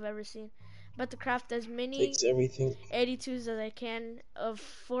giveaway y'all have ever seen. About to craft as many Takes everything. 82s as I can of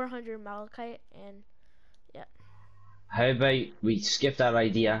 400 malachite, and How about we skip that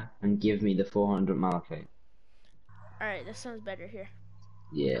idea and give me the 400 malachite? alright, that sounds better here.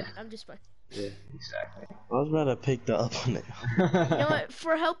 Yeah, I'm just fine. Yeah. exactly. I was about to pick that up on it. You know what?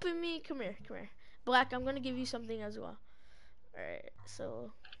 For helping me, come here. Black, I'm gonna give you something as well. Alright,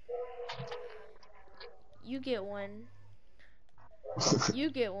 so you get one. You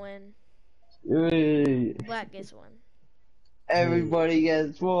get one. Hey, Black gets one. everybody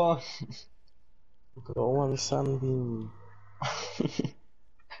gets one. Got one sunbeam.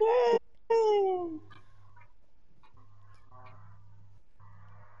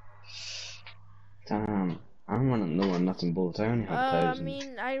 Damn, I'm running low on nuts and bolts. I only have 1,000. I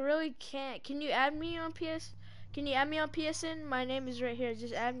mean, I really can't. Can you add me on PS? Can you add me on PSN? My name is right here.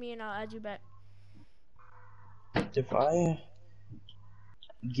 Just add me and I'll add you back. If I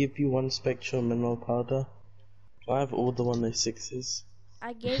give you one spectral mineral powder, I have all the 106s.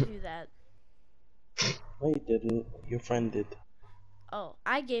 I gave you that. No, you didn't. Your friend did. Oh,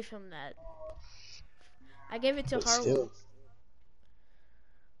 I gave him that. I gave it to But Harwood. still.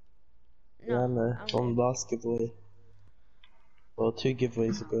 No, Yeah, no. I'm From good. last giveaway. Well, 2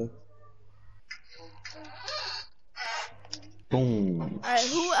 giveaways ago. Boom. Alright,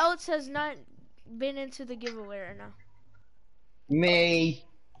 who else has not been into the giveaway right now? Me.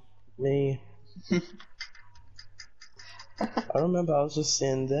 Me. I remember I was just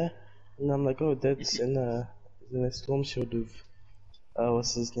sitting there, and I'm like, oh, that's in a storm shield of,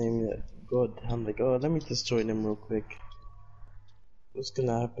 what's his name? Yeah, God. I'm like, oh, let me just join him real quick. What's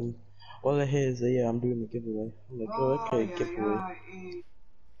gonna happen? All I hear is, yeah, I'm doing a giveaway. I'm like, oh, okay, giveaway.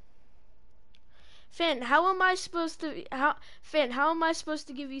 Finn, how am I supposed to how am I supposed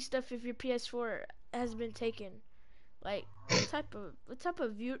to give you stuff if your PS4 has been taken? Like, what type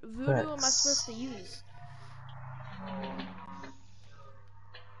of voodoo am I supposed to use?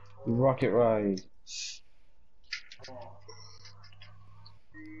 Rocket ride.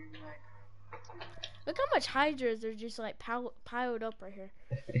 Look how much hydras are just like piled up right here.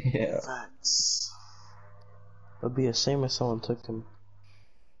 Yeah. Facts. It'd be a shame if someone took him.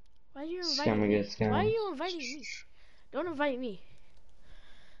 Why are you inviting me? Scammer gets scammed. Why are you inviting me? Don't invite me.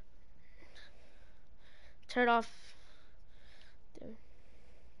 Turn it off. Dude.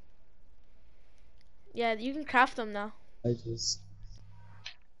 Yeah, you can craft them now. I just.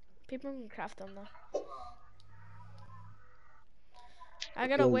 People can craft them now. I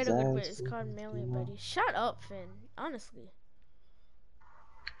got a way to good bit. It's called melee, buddy. Shut up, Finn. Honestly.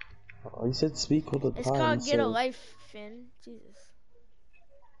 Oh, you said speak all the time. It's called Get a Life, Finn. Jesus.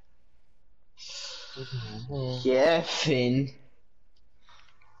 Yeah, Finn.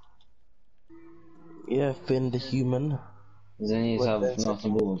 Yeah, Finn the human. Does any of us have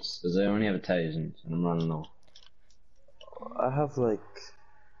nothing bullets? Because I only have 1,000 and I'm running low. I have like.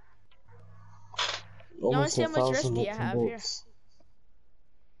 You wanna Almost see how much 1,000 rusty I have here? bolts.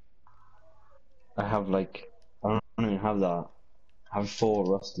 I have like, I don't even have that. I have 4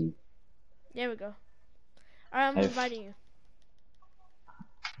 rusty. There we go. Alright, I'm inviting you.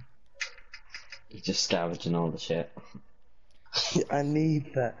 You're just scavenging all the shit. I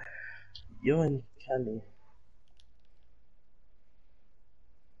need that. You're uncanny.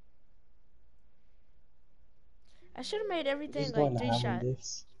 I should have made everything Just like going to 3 hammer shots.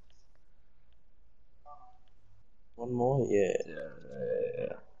 this. One more? Yeah.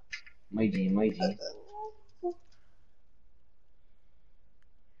 Yeah. Mighty, mighty.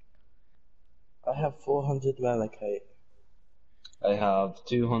 I have 400 malachite. I have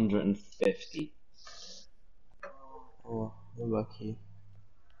 250. Oh, you're lucky.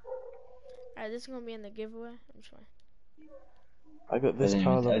 Alright, this is gonna be in the giveaway. I'm sure. I got this I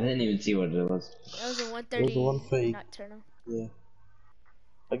pile of. didn't even see what it was. That was a It 130 was a 130. nocturnal. Yeah.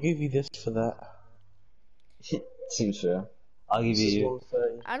 I gave you this for that. Seems fair. I'll give This is you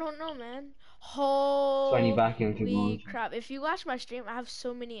 130. I don't know, man. Holy 20 back in if you want. crap. If you watch my stream, I have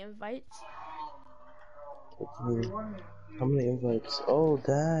so many invites. What do you mean? How many invites? Oh,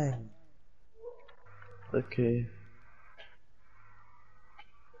 dang. Okay.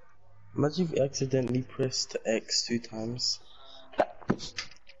 Imagine if you accidentally pressed X 2 times.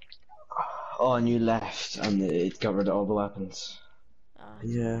 Oh, and you left, and it got rid of all the weapons.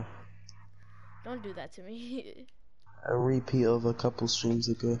 Yeah. Don't do that to me. A repeat of a couple streams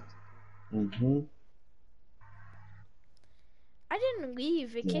ago. Mm-hmm. I didn't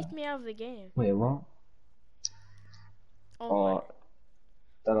leave. It kicked me out of the game. Wait, what? Oh,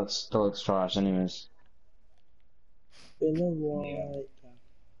 That looks trash anyways. Been a while.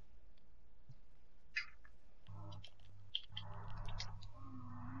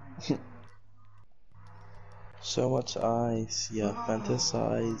 So much ice, yeah,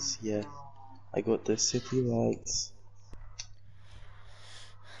 fantasize, yeah. I got the city lights.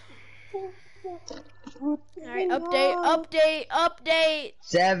 Alright, update.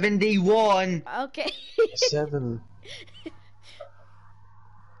 71! Okay. 7.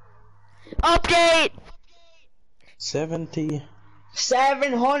 Update! 70.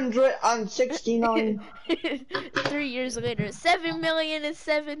 769! 3 years later,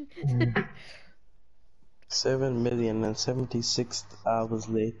 7,000,007. 7,076 hours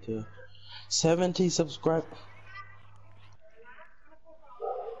later. 70 subscribe.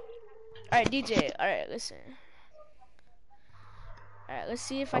 Alright, DJ. Alright, listen. Alright, let's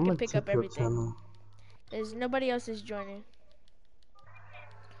see if I can pick up everything. There's nobody else is joining.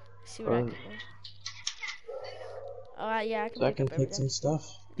 Let's see what I can do. Oh, yeah, I can So I pick can up take everything. some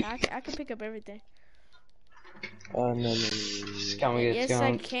stuff. Yeah, I can pick up everything. Can we get Yes,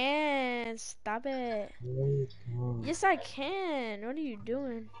 going? I can. Stop it. Yes, I can. What are you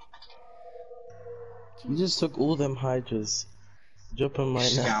doing? You just took all them hydras. Drop them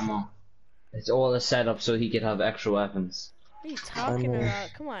right now. Scammer. It's all a setup so he could have extra weapons. What are you talking know. about?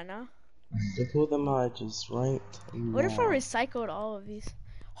 Come on now. Took all them hydras right What if I now. recycled all of these?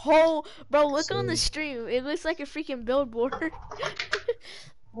 Oh, bro, look on the So- stream. It looks like a freaking billboard. Okay,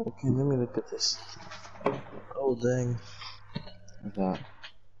 let me look at this. Oh dang. Like that.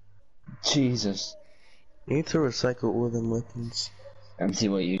 Jesus. You need to recycle all them weapons. And see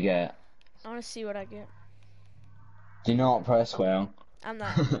what you get. I want to see what I get. Do not press square. I'm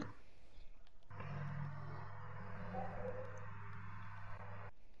not.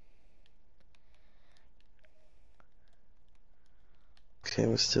 Okay,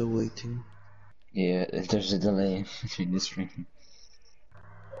 we're still waiting. Yeah, there's a delay between the stream.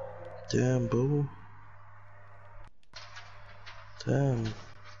 Damn, boo. Damn.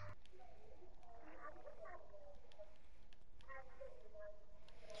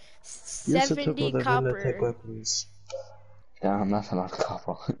 You also took all 70 the Vinatech copper. weapons. Damn, that's a lot of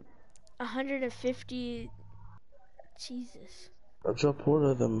copper. 150. Jesus. I'll drop all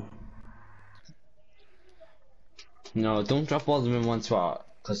of them. No, don't drop all of them in one spot,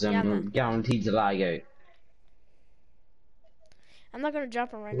 because then Yeah, we're man. guaranteed to lag out. I'm not gonna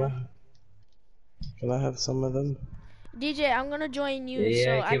drop them right now. Can I have some of them? DJ, I'm gonna join you.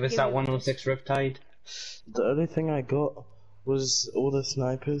 Yeah, so give I us can that give you 106 Riptide. The only thing I got was all the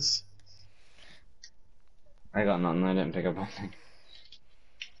snipers. I got nothing, I didn't pick up anything.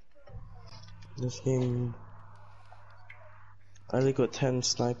 This game, I only got 10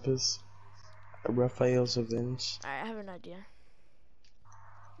 snipers. Raphael's Revenge. Alright, I have an idea.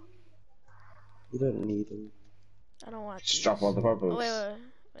 You don't need them. I don't want Just these. drop all the Oh, purples.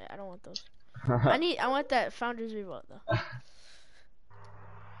 wait, I don't want those. I want that Founders Revolt though.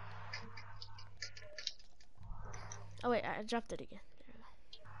 Oh wait, I dropped it again. There we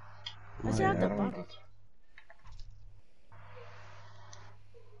go. What's it at the bottom?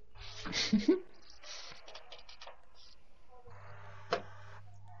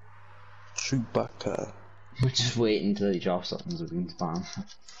 Chewbacca. We're just waiting until he drops something so we can spam.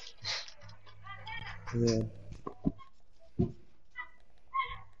 Yeah.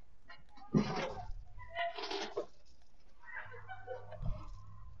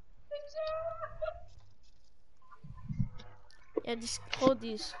 Yeah, just hold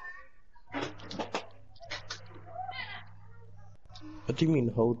these. What do you mean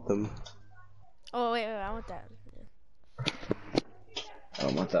hold them? Oh wait, I want that. I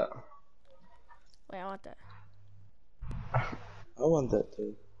don't want that. Wait, I want that. I want that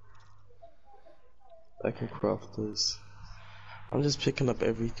too. I can craft those. I'm just picking up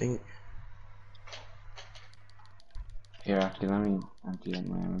everything. Here, actually, let me empty out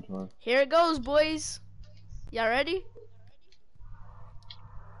my inventory. Here it goes, boys. Y'all ready?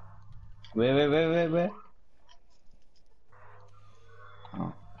 Wait.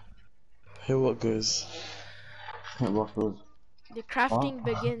 Oh, Here what goes? what goes? The crafting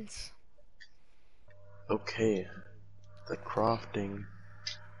begins. Okay. The crafting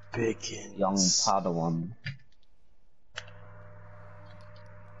begins. Young Padawan.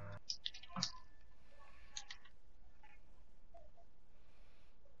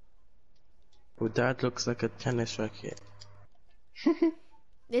 Well, that looks like a tennis racket.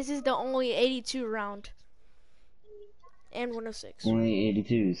 This is the only 82 round. And 106. Only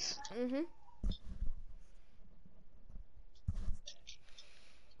 82s. Mhm.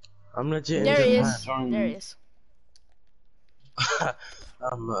 I'm legit There in he Japan. is. There he is.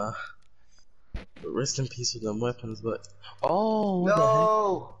 I'm rest in peace with them weapons, but oh what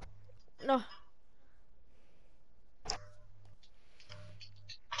No! No.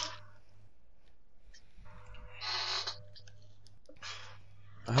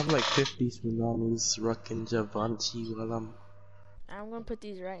 I have like 50 tsunamis rocking Javanti while I'm gonna put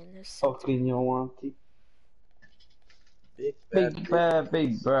these right in this. Fucking you want it.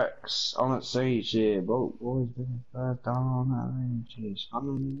 Big bricks on its stage here. Boat boys, big bad down on that range.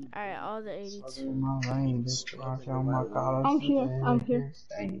 Alright, all the 82. My range, oh my god. I'm here.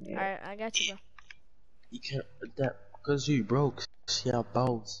 Alright, I got you, bro. You can't adapt because you broke. She a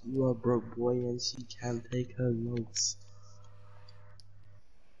boss. You a broke boy and she can't take her notes.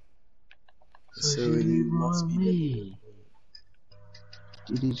 So you must be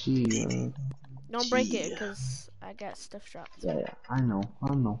DDG, Don't break it, cause I got stuff dropped. yeah, I know.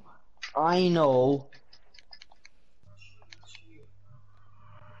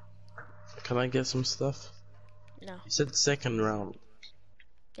 Can I get some stuff? No. You said second round.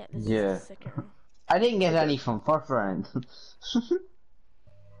 Yeah, this Yeah. is the second round. I didn't get any from first round.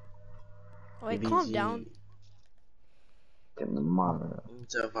 Wait, calm down. Get the mother.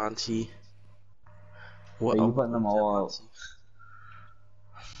 Javanti. What? Yeah, you putting them all out.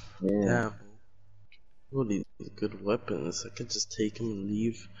 Yeah. Damn. All these good weapons. I could just take them and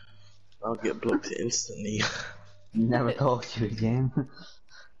leave. I'll get blocked instantly. Never talk to you again.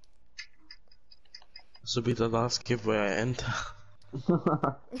 This will be the last giveaway I enter.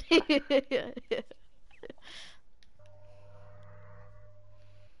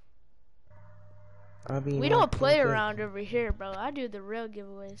 I mean, We don't play around over here, bro. I do the real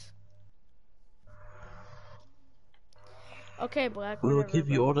giveaways. Okay, Black. We'll whatever, give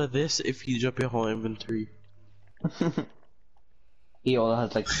you bro. all of this if you drop your whole inventory. He all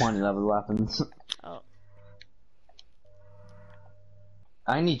has like 20 level weapons. Oh.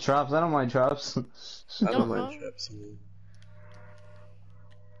 I need traps, I don't mind traps. I don't No, mind no. traps. I mean.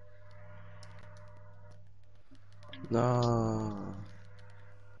 No.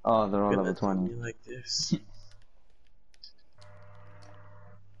 Oh, they're all You're level gonna do 20. me like this.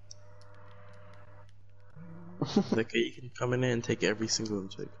 Like you can come in there and take every single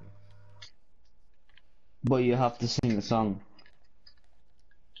objective. But you have to sing the song.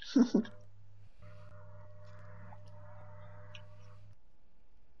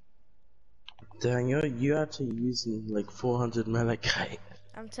 Dang, you actually using like 400 malachite.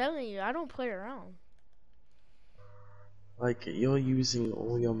 I'm telling you, I don't play around. Like, you're using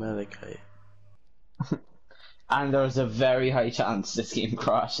all your Malachite. And there's a very high chance this game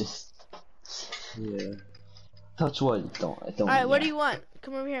crashes. Yeah. Touch wood. Don't. Alright, what do you want?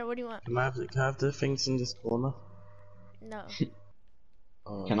 Come over here, what do you want? Can I have the things in this corner? No.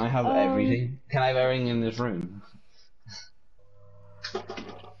 Oh. Can I have everything? Can I have everything in this room?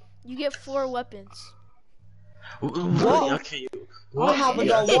 You get 4 weapons. What? Okay. I haven't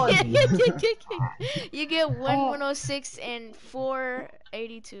got one. You get 106 and 4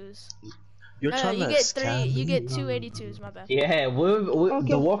 82s. You're No, trying you to get scam 3. You me? get 2 82s. My bad. Yeah, Okay.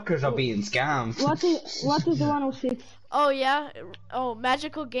 the workers are being scammed. What is the 106? Oh yeah. Oh,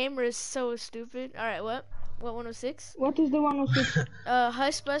 Magical Gamer is so stupid. All right, what? What 106? What is the 106?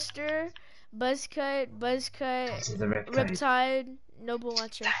 Huskbuster, Buzzcut, The Riptide, Noble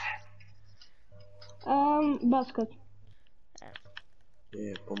Launcher. Basket.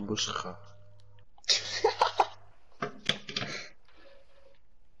 Yeah, Bambushka.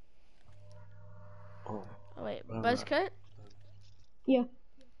 Oh, Oh wait, Right. Buzzcut? Yeah.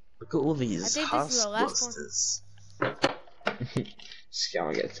 look at all these I think this is the last one. Huskbusters.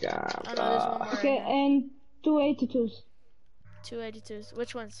 Scammer gets scammed. Oh no, there's one more. Okay, Right here. and 282s. 2 82s.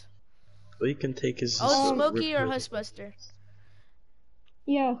 Which ones? All you can take is Oh, just Smokey or rip- Huskbuster?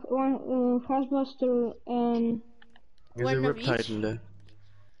 Yeah, one Huskbuster and There's one a of Riptide each? in there.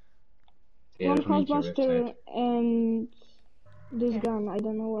 Yeah, one there's me too, Huskbuster Riptide. and this Yeah. gun. I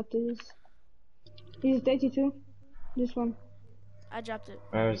don't know what it is. Is it 82? This one. I dropped it.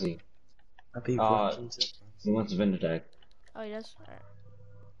 Where is he? Happy Uh, watching it. He wants a vendor tag. Oh, he does? Alright.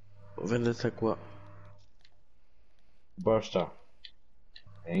 Vendetech what? Burster.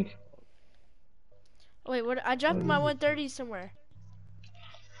 I think. Oh, wait, what? I dropped my 130 somewhere.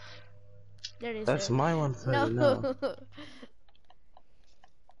 There it is. That's there. my one for now. No. I'm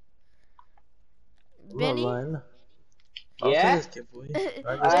not Benny? lying. I'll Yeah? take this giveaway. I just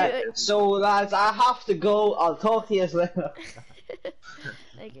Alright, get it. So lads, I have to go. I'll talk to you later.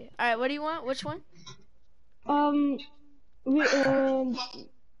 Thank you. Alright, what do you want? Which one? We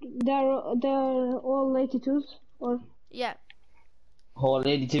they're all 82s or Yeah. Whole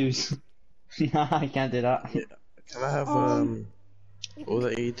 82s. Nah, I can't do that. Can I have all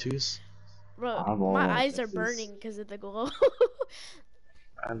the A2s? Bro, I'm all my right. eyes are This is- burning because of the glow.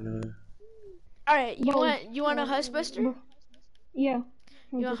 And Alright, you Well, want a Huskbuster? yeah.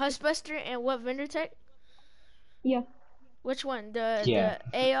 You want Huskbuster and what vendor tech? Yeah. Which one? The Yeah.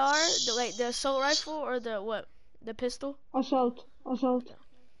 AR, the assault rifle, or the what? The pistol? Assault.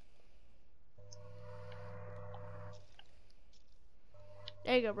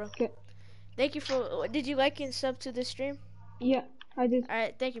 There you go, bro. Okay. Thank you for. Did you like and sub to the stream? Yeah, I did.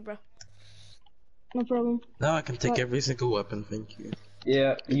 Alright, thank you, bro. No problem. now I can take What? every single weapon, thank you.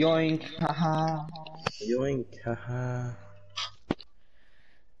 Yeah, yoink. Haha. Yoink, haha.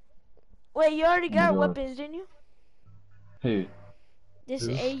 Wait, you already got No. weapons, didn't you? Who? This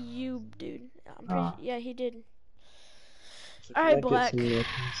Who? AU dude. I'm pretty. Ah. Yeah, he did. So Alright, can I get Black. some weapons?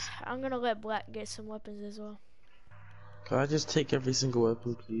 I'm gonna let Black get some weapons as well. Can I just take every single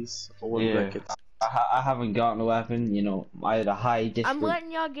weapon, please? Or one Yeah. bracket? I haven't gotten a weapon. You know, I had a high I'm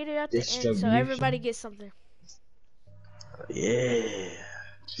letting y'all get it at the end, so everybody gets something. Yeah.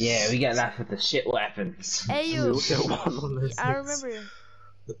 Yeah, we get left with the shit weapons. Hey Can we you, all get one 106? I remember.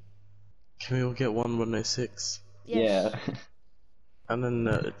 Can we all get one 106? Yes. Yeah. And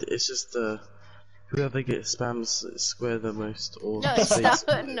then it's just whoever gets spams square the most, or No, says stop.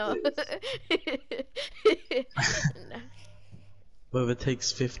 what No. it is. No. Whoever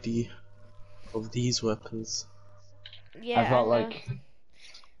takes 50 of these weapons. Yeah. I've got I know. like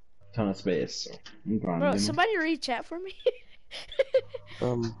a ton of space. So I'm grand, Bro, you know? somebody read chat for me.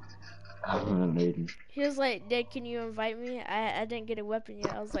 I haven't reading. He was like, Dad, can you invite me? I didn't get a weapon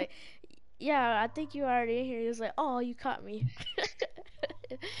yet. I was like, yeah, I think you already in here. He was like, oh, you caught me.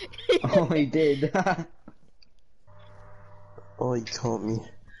 Oh, he did. Oh, you caught me.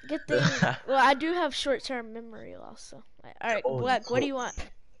 Good thing. Well, I do have short-term memory loss, so. Alright, Oh, you Black, what do caught you want?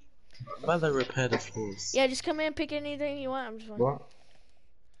 Rather repair the floors. Yeah, just come in and pick anything you want. I'm just wondering. What?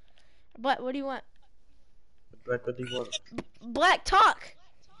 Black, what do you want? Black, what do you want? Black, talk!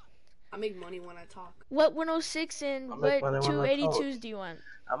 I make money when I talk. What 106 and I'll make what money when I talk. 282s do you want?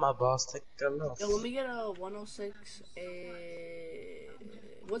 I'm a boss, take a loss. Yo, let me get a 106.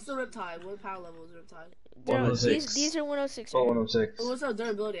 What's the Riptide? What power level is Riptide? They're- 106. These are 106. Oh, right? 106. What's the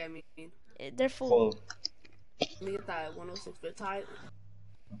durability? I mean, They're full. Full. let me get that 106 Riptide.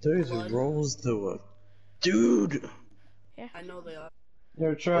 Those Blood. rolls though, dude. I know they are. You're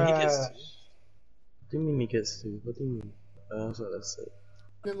Well, he trash. gets. What do you mean he gets two? What do you mean? That's what I said.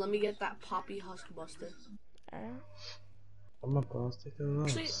 Then let me get that Poppy Husk Buster. Alright. I'm a boss. Take a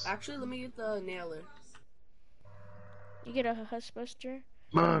loss. Actually, let me get the Nailer. You get a Huskbuster?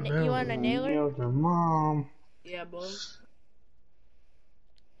 Mom, You want a Nailer? Your mom. Yeah, boy.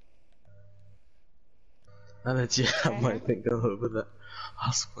 I legit might think over that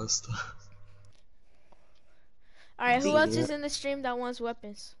Huskbuster. Alright, who else is in the stream that wants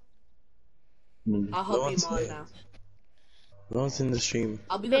weapons? I'll help you mod now. No one's in the stream.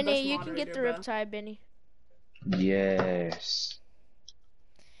 I'll be the best Benny, you can get the moderator, bro. Riptide, Benny. Yes.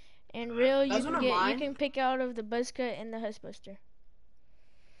 And Real, You guys wanna you mine? can pick out of the Buzzcut and the Huskbuster.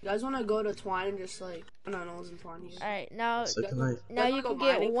 You guys want to go to Twine and just like... Oh, no, no one's in Twine here. Alright, now So can I? now you go can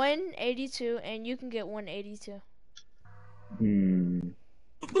get mining? 182 and you can get 182.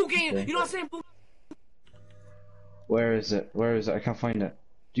 Boo game! You know what I'm saying? Boo. Where is it? Where is it? I can't find it.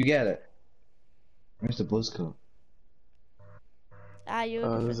 Do you get it? Where's the Buzzcut? Ah, you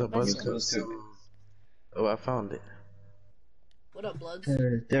There's a Buzzcut. Buzzcut. Oh, I found it. What up, Bloods?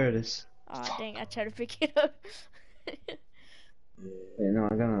 There it is. Oh dang, I tried to pick it up. Wait, no, I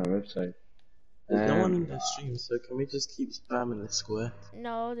got it on the website. There's no one in the stream, so can we just keep spamming the square?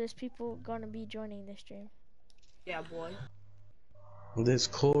 No, there's people gonna be joining the stream. Yeah, boy. There's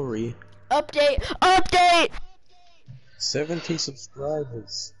Corey. Update! Update! 70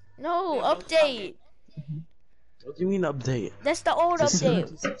 subscribers. No, Yeah, update! What do you mean update? That's the old There's update.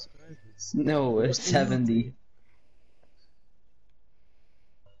 70 subscribers. No, it's 70.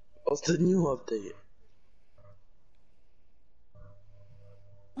 What's the new update?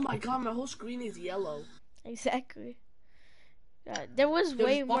 Oh my god, my whole screen is yellow. Exactly. God, there was There's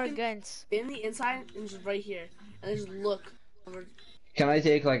way more fucking- guns. In the inside, and just right here. And just look. Over. Can I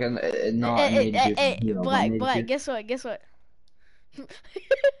take like a not Hey, native, you know, Black, native- Black, guess what? Guess what?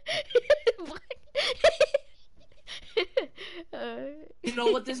 You know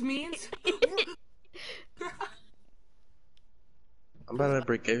what this means? I'm about to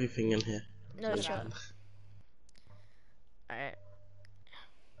break everything in here. No, shut up. Alright.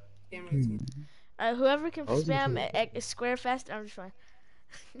 Whoever can I was spam gonna a square fast, I'm just fine.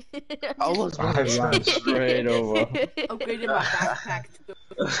 I was I ran straight over. Upgraded my backpack too.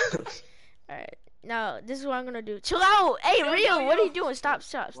 Alright, now this is what I'm gonna do. Chill out! Hey, Rio, what are you doing? Stop, What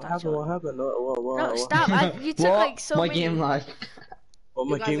chill happened? What out. happened? What No, stop. You took What? like so My many. game lag. What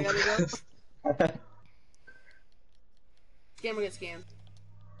my You guys game? gotta go. Scammer gets scammed.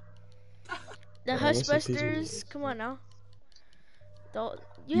 The Yeah, what's the piece of Huskbusters, this? come on now.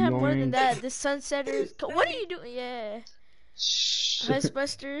 You have more than Yoink. that. The Sunsetters. What are you doing? Yeah.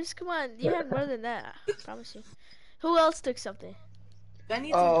 Huskbusters, come on. You had more than that. I promise you. Who else took something?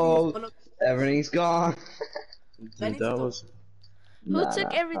 Benny Oh. took Everything's gone. Dude, that was Who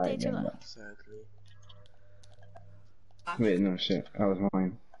took everything? I Chill remember. out. sadly. Wait, no shit. That was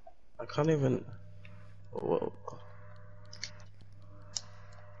mine. I can't even. Whoa.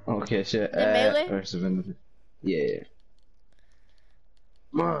 Okay, shit. The melee? Where's the vendor? Yeah.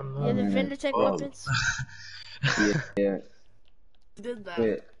 Man, Yeah, the man. vendor take Oh. weapons. Yeah. did that.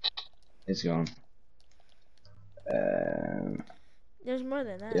 Wait. It's gone. There's more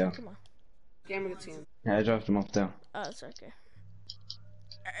than that. Yeah. Come on. Scammer gets scammed. Yeah, I dropped them off down. Oh, it's okay.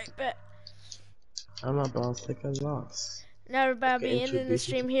 Alright, bet. I'm about to take a loss. Now, everybody, Okay, ending the introduce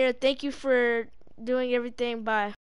stream here. Thank you for doing everything. Bye.